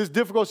recognize that this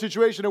difficult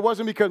situation, it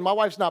wasn't because my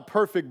wife's not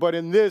perfect, but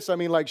in this, I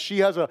mean, like, she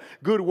has a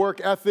good work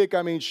ethic.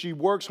 I mean, she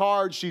works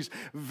hard. She's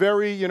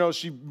very, you know,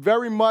 she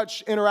very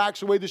much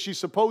interacts the way that she's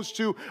supposed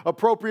to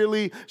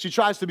appropriately. She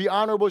tries to be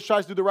honorable. She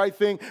tries to do the right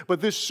thing.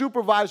 But this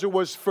supervisor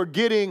was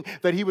forgetting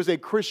that he was a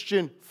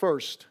Christian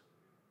first.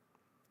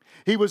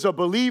 He was a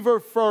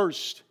believer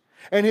first.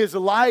 And his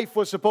life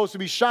was supposed to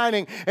be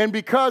shining. And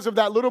because of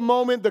that little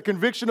moment, the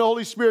conviction of the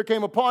Holy Spirit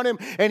came upon him,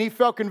 and he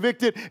felt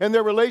convicted, and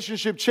their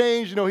relationship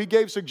changed. You know, he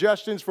gave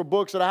suggestions for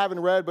books that I haven't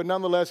read, but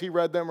nonetheless, he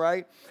read them,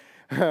 right?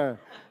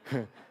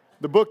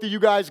 The book that you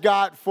guys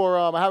got for,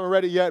 I haven't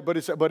read it yet,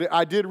 but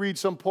I did read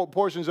some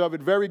portions of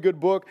it. Very good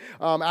book.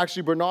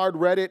 Actually, Bernard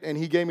read it, and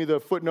he gave me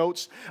the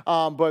footnotes.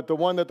 But the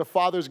one that the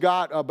fathers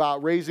got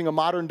about raising a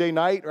modern-day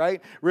knight,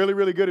 right? Really,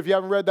 really good. If you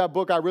haven't read that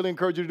book, I really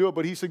encourage you to do it.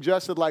 But he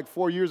suggested like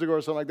 4 years ago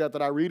or something like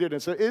that I read it.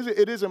 And so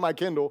it is in my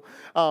Kindle.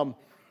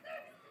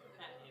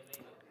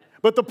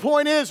 But the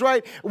point is,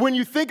 right, when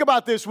you think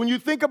about this, when you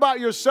think about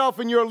yourself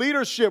and your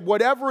leadership,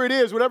 whatever it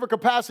is, whatever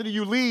capacity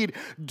you lead,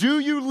 do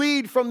you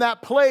lead from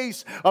that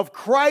place of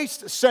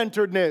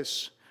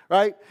Christ-centeredness,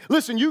 right?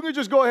 Listen, you can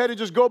just go ahead and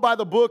just go by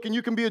the book, and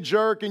you can be a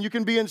jerk, and you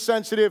can be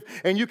insensitive,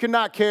 and you can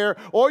not care,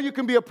 or you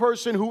can be a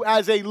person who,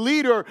 as a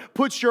leader,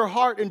 puts your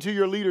heart into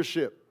your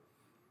leadership.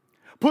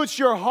 Puts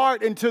your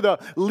heart into the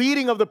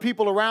leading of the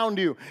people around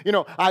you. You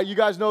know, you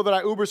guys know that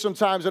I Uber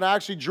sometimes, and I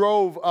actually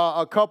drove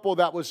a couple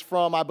that was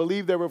from, I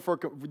believe they were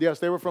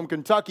from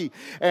Kentucky,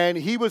 and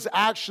he was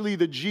actually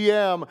the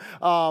GM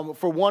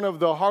for one of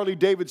the Harley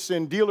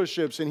Davidson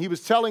dealerships, and he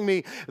was telling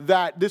me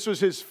that this was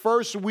his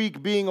first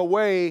week being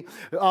away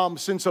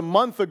since a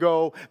month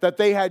ago, that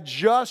they had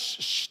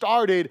just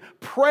started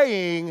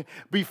praying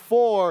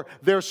before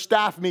their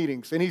staff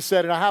meetings. And he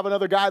said, and I have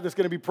another guy that's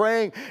going to be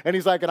praying, and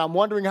he's like, and I'm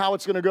wondering how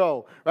it's going to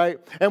go. Right?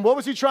 And what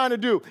was he trying to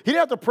do? He didn't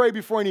have to pray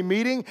before any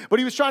meeting, but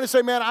he was trying to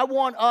say, man, I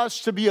want us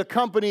to be a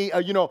company,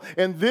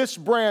 in this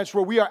branch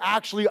where we are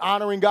actually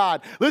honoring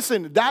God.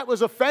 Listen, that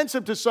was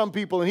offensive to some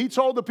people. And he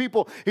told the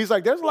people, he's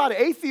like, there's a lot of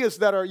atheists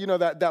that are,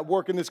 that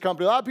work in this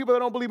company. A lot of people that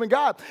don't believe in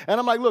God. And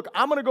I'm like, look,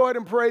 I'm going to go ahead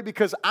and pray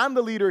because I'm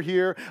the leader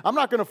here. I'm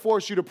not going to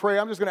force you to pray.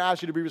 I'm just going to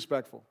ask you to be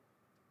respectful.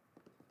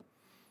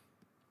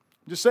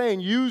 Just saying,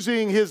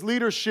 using his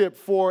leadership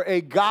for a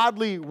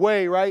godly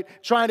way, right?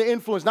 Trying to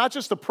influence, not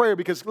just the prayer,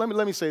 because let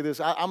me say this.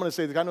 I'm going to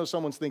say this. I know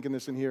someone's thinking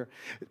this in here.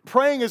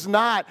 Praying is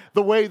not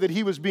the way that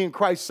he was being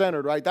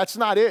Christ-centered, right? That's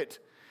not it.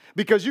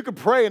 Because you could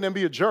pray and then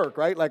be a jerk,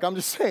 right? Like, I'm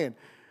just saying.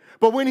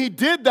 But when he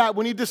did that,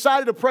 when he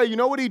decided to pray, you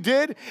know what he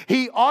did?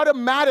 He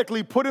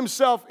automatically put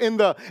himself in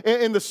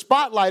the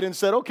spotlight and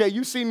said, okay,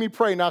 you've seen me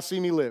pray, now see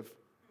me live.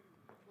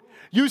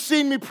 You've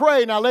seen me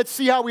pray. Now let's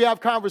see how we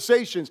have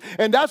conversations.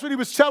 And that's what he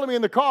was telling me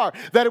in the car,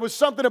 that it was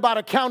something about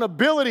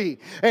accountability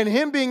and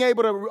him being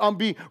able to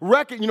be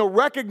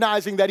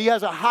recognizing that he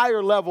has a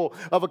higher level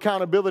of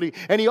accountability.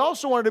 And he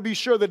also wanted to be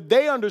sure that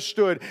they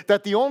understood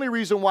that the only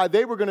reason why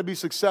they were going to be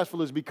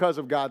successful is because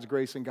of God's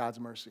grace and God's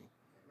mercy.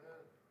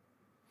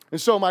 And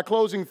so my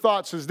closing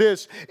thoughts is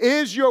this: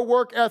 is your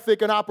work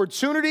ethic an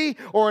opportunity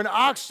or an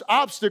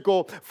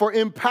obstacle for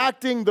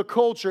impacting the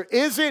culture?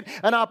 Is it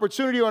an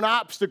opportunity or an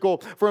obstacle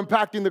for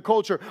impacting the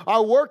culture?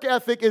 Our work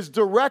ethic is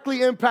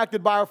directly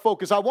impacted by our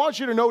focus. I want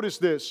you to notice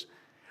this.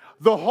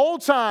 The whole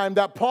time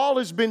that Paul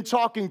has been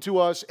talking to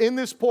us in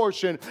this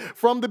portion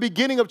from the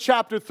beginning of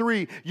chapter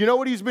 3, you know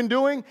what he's been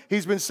doing?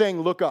 He's been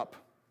saying, look up.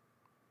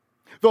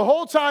 The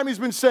whole time he's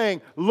been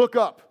saying, look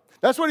up.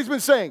 That's what he's been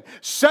saying.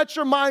 Set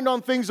your mind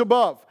on things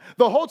above.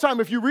 The whole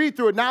time, if you read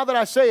through it, now that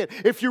I say it,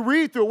 if you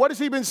read through it, what has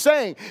he been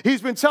saying?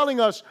 He's been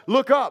telling us,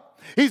 look up.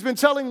 He's been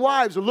telling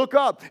wives, look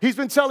up. He's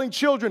been telling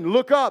children,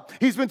 look up.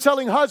 He's been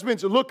telling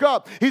husbands, look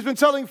up. He's been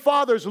telling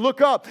fathers, look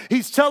up.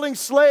 He's telling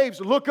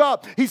slaves, look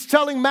up. He's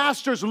telling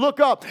masters, look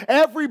up.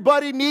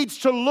 Everybody needs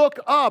to look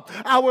up.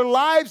 Our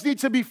lives need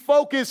to be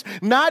focused,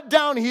 not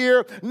down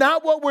here,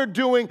 not what we're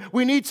doing.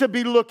 We need to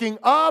be looking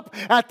up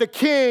at the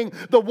King,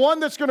 the one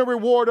that's going to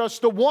reward us,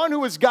 the one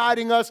who is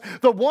guiding us,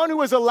 the one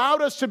who has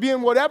allowed us to be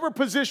in whatever whatever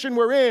position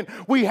we're in,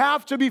 we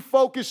have to be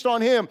focused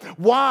on Him.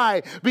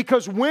 Why?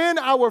 Because when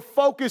our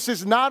focus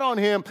is not on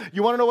Him,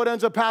 you want to know what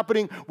ends up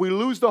happening? We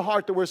lose the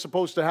heart that we're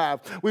supposed to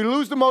have. We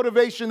lose the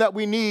motivation that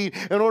we need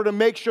in order to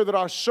make sure that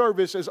our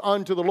service is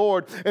unto the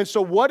Lord. And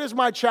so what is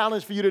my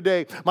challenge for you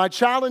today? My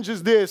challenge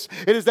is this.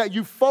 It is that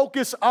you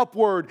focus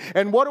upward.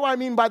 And what do I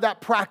mean by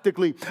that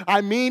practically?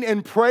 I mean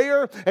in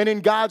prayer and in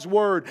God's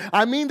word.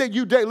 I mean that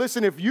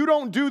listen, if you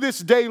don't do this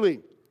daily,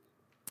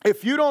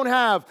 if you don't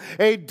have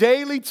a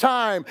daily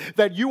time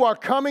that you are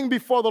coming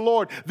before the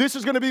Lord, this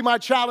is going to be my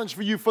challenge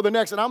for you for the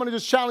next, and I'm going to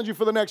just challenge you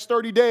for the next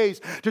 30 days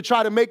to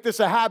try to make this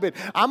a habit.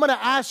 I'm going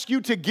to ask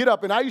you to get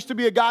up, and I used to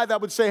be a guy that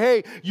would say,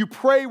 hey, you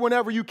pray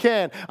whenever you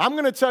can. I'm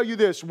going to tell you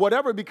this,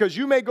 whatever, because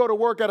you may go to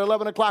work at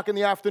 11 o'clock in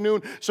the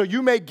afternoon, so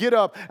you may get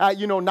up at,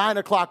 9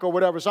 o'clock or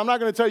whatever. So I'm not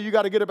going to tell you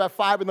got to get up at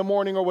 5 in the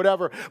morning or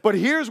whatever, but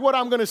here's what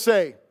I'm going to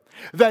say.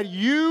 That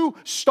you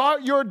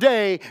start your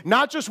day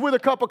not just with a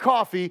cup of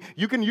coffee.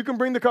 You can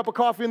bring the cup of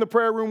coffee in the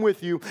prayer room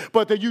with you,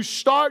 but that you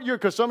start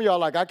because some of y'all are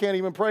like, I can't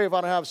even pray if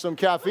I don't have some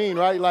caffeine,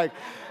 right?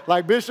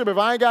 Like Bishop, if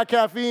I ain't got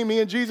caffeine,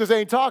 me and Jesus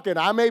ain't talking.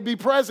 I may be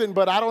present,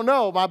 but I don't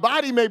know. My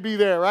body may be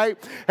there, right?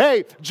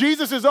 Hey,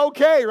 Jesus is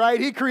okay, right?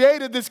 He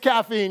created this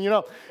caffeine,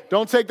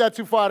 Don't take that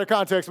too far out of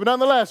context, but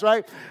nonetheless,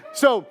 right?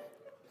 So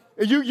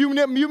You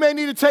may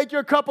need to take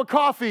your cup of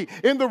coffee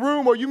in the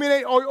room, or you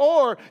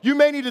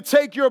may need to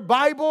take your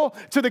Bible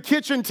to the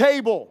kitchen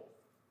table.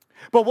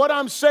 But what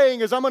I'm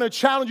saying is I'm going to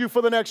challenge you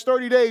for the next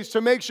 30 days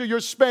to make sure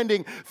you're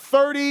spending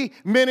 30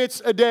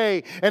 minutes a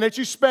day, and that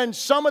you spend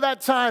some of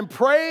that time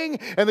praying,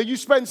 and that you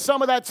spend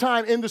some of that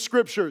time in the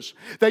scriptures,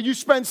 that you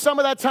spend some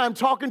of that time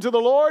talking to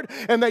the Lord,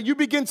 and that you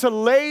begin to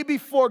lay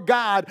before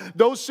God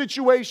those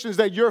situations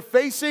that you're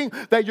facing,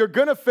 that you're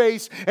going to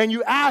face, and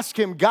you ask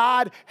Him,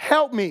 God,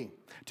 help me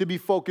to be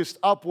focused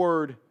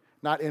upward,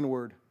 not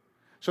inward,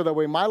 so that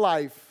way my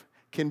life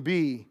can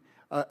be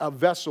a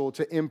vessel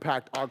to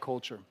impact our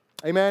culture.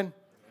 Amen?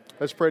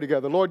 Let's pray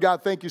together. Lord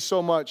God, thank you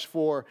so much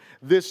for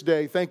this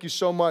day. Thank you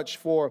so much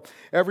for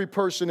every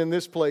person in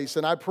this place.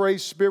 And I pray,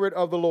 Spirit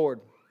of the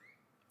Lord,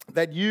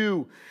 that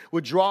you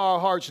would draw our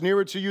hearts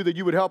nearer to you, that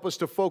you would help us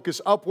to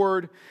focus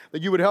upward,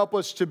 that you would help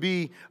us to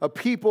be a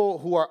people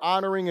who are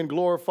honoring and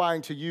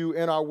glorifying to you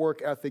in our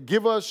work ethic.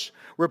 Give us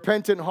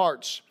repentant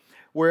hearts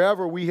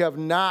wherever we have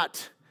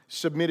not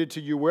submitted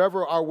to you,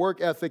 wherever our work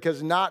ethic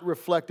has not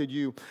reflected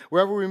you,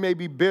 wherever we may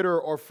be bitter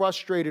or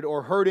frustrated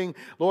or hurting.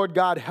 Lord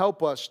God,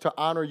 help us to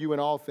honor you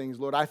in all things.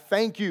 Lord, I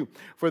thank you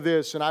for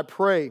this, and I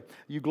pray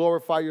you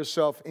glorify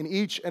yourself in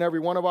each and every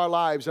one of our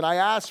lives. And I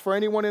ask for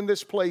anyone in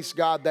this place,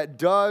 God, that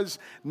does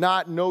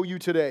not know you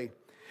today,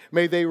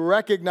 may they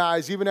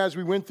recognize, even as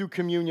we went through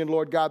communion,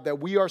 Lord God, that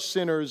we are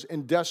sinners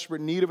in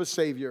desperate need of a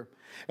Savior,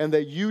 and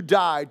that you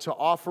died to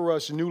offer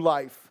us new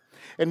life.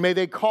 And may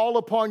they call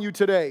upon you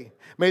today.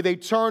 May they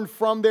turn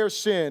from their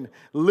sin.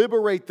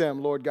 Liberate them,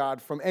 Lord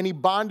God, from any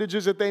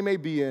bondages that they may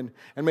be in.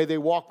 And may they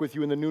walk with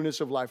you in the newness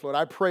of life. Lord,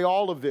 I pray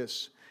all of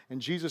this in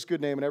Jesus'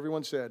 good name. And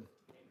everyone said,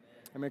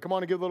 Amen. Come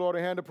on and give the Lord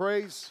a hand of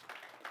praise.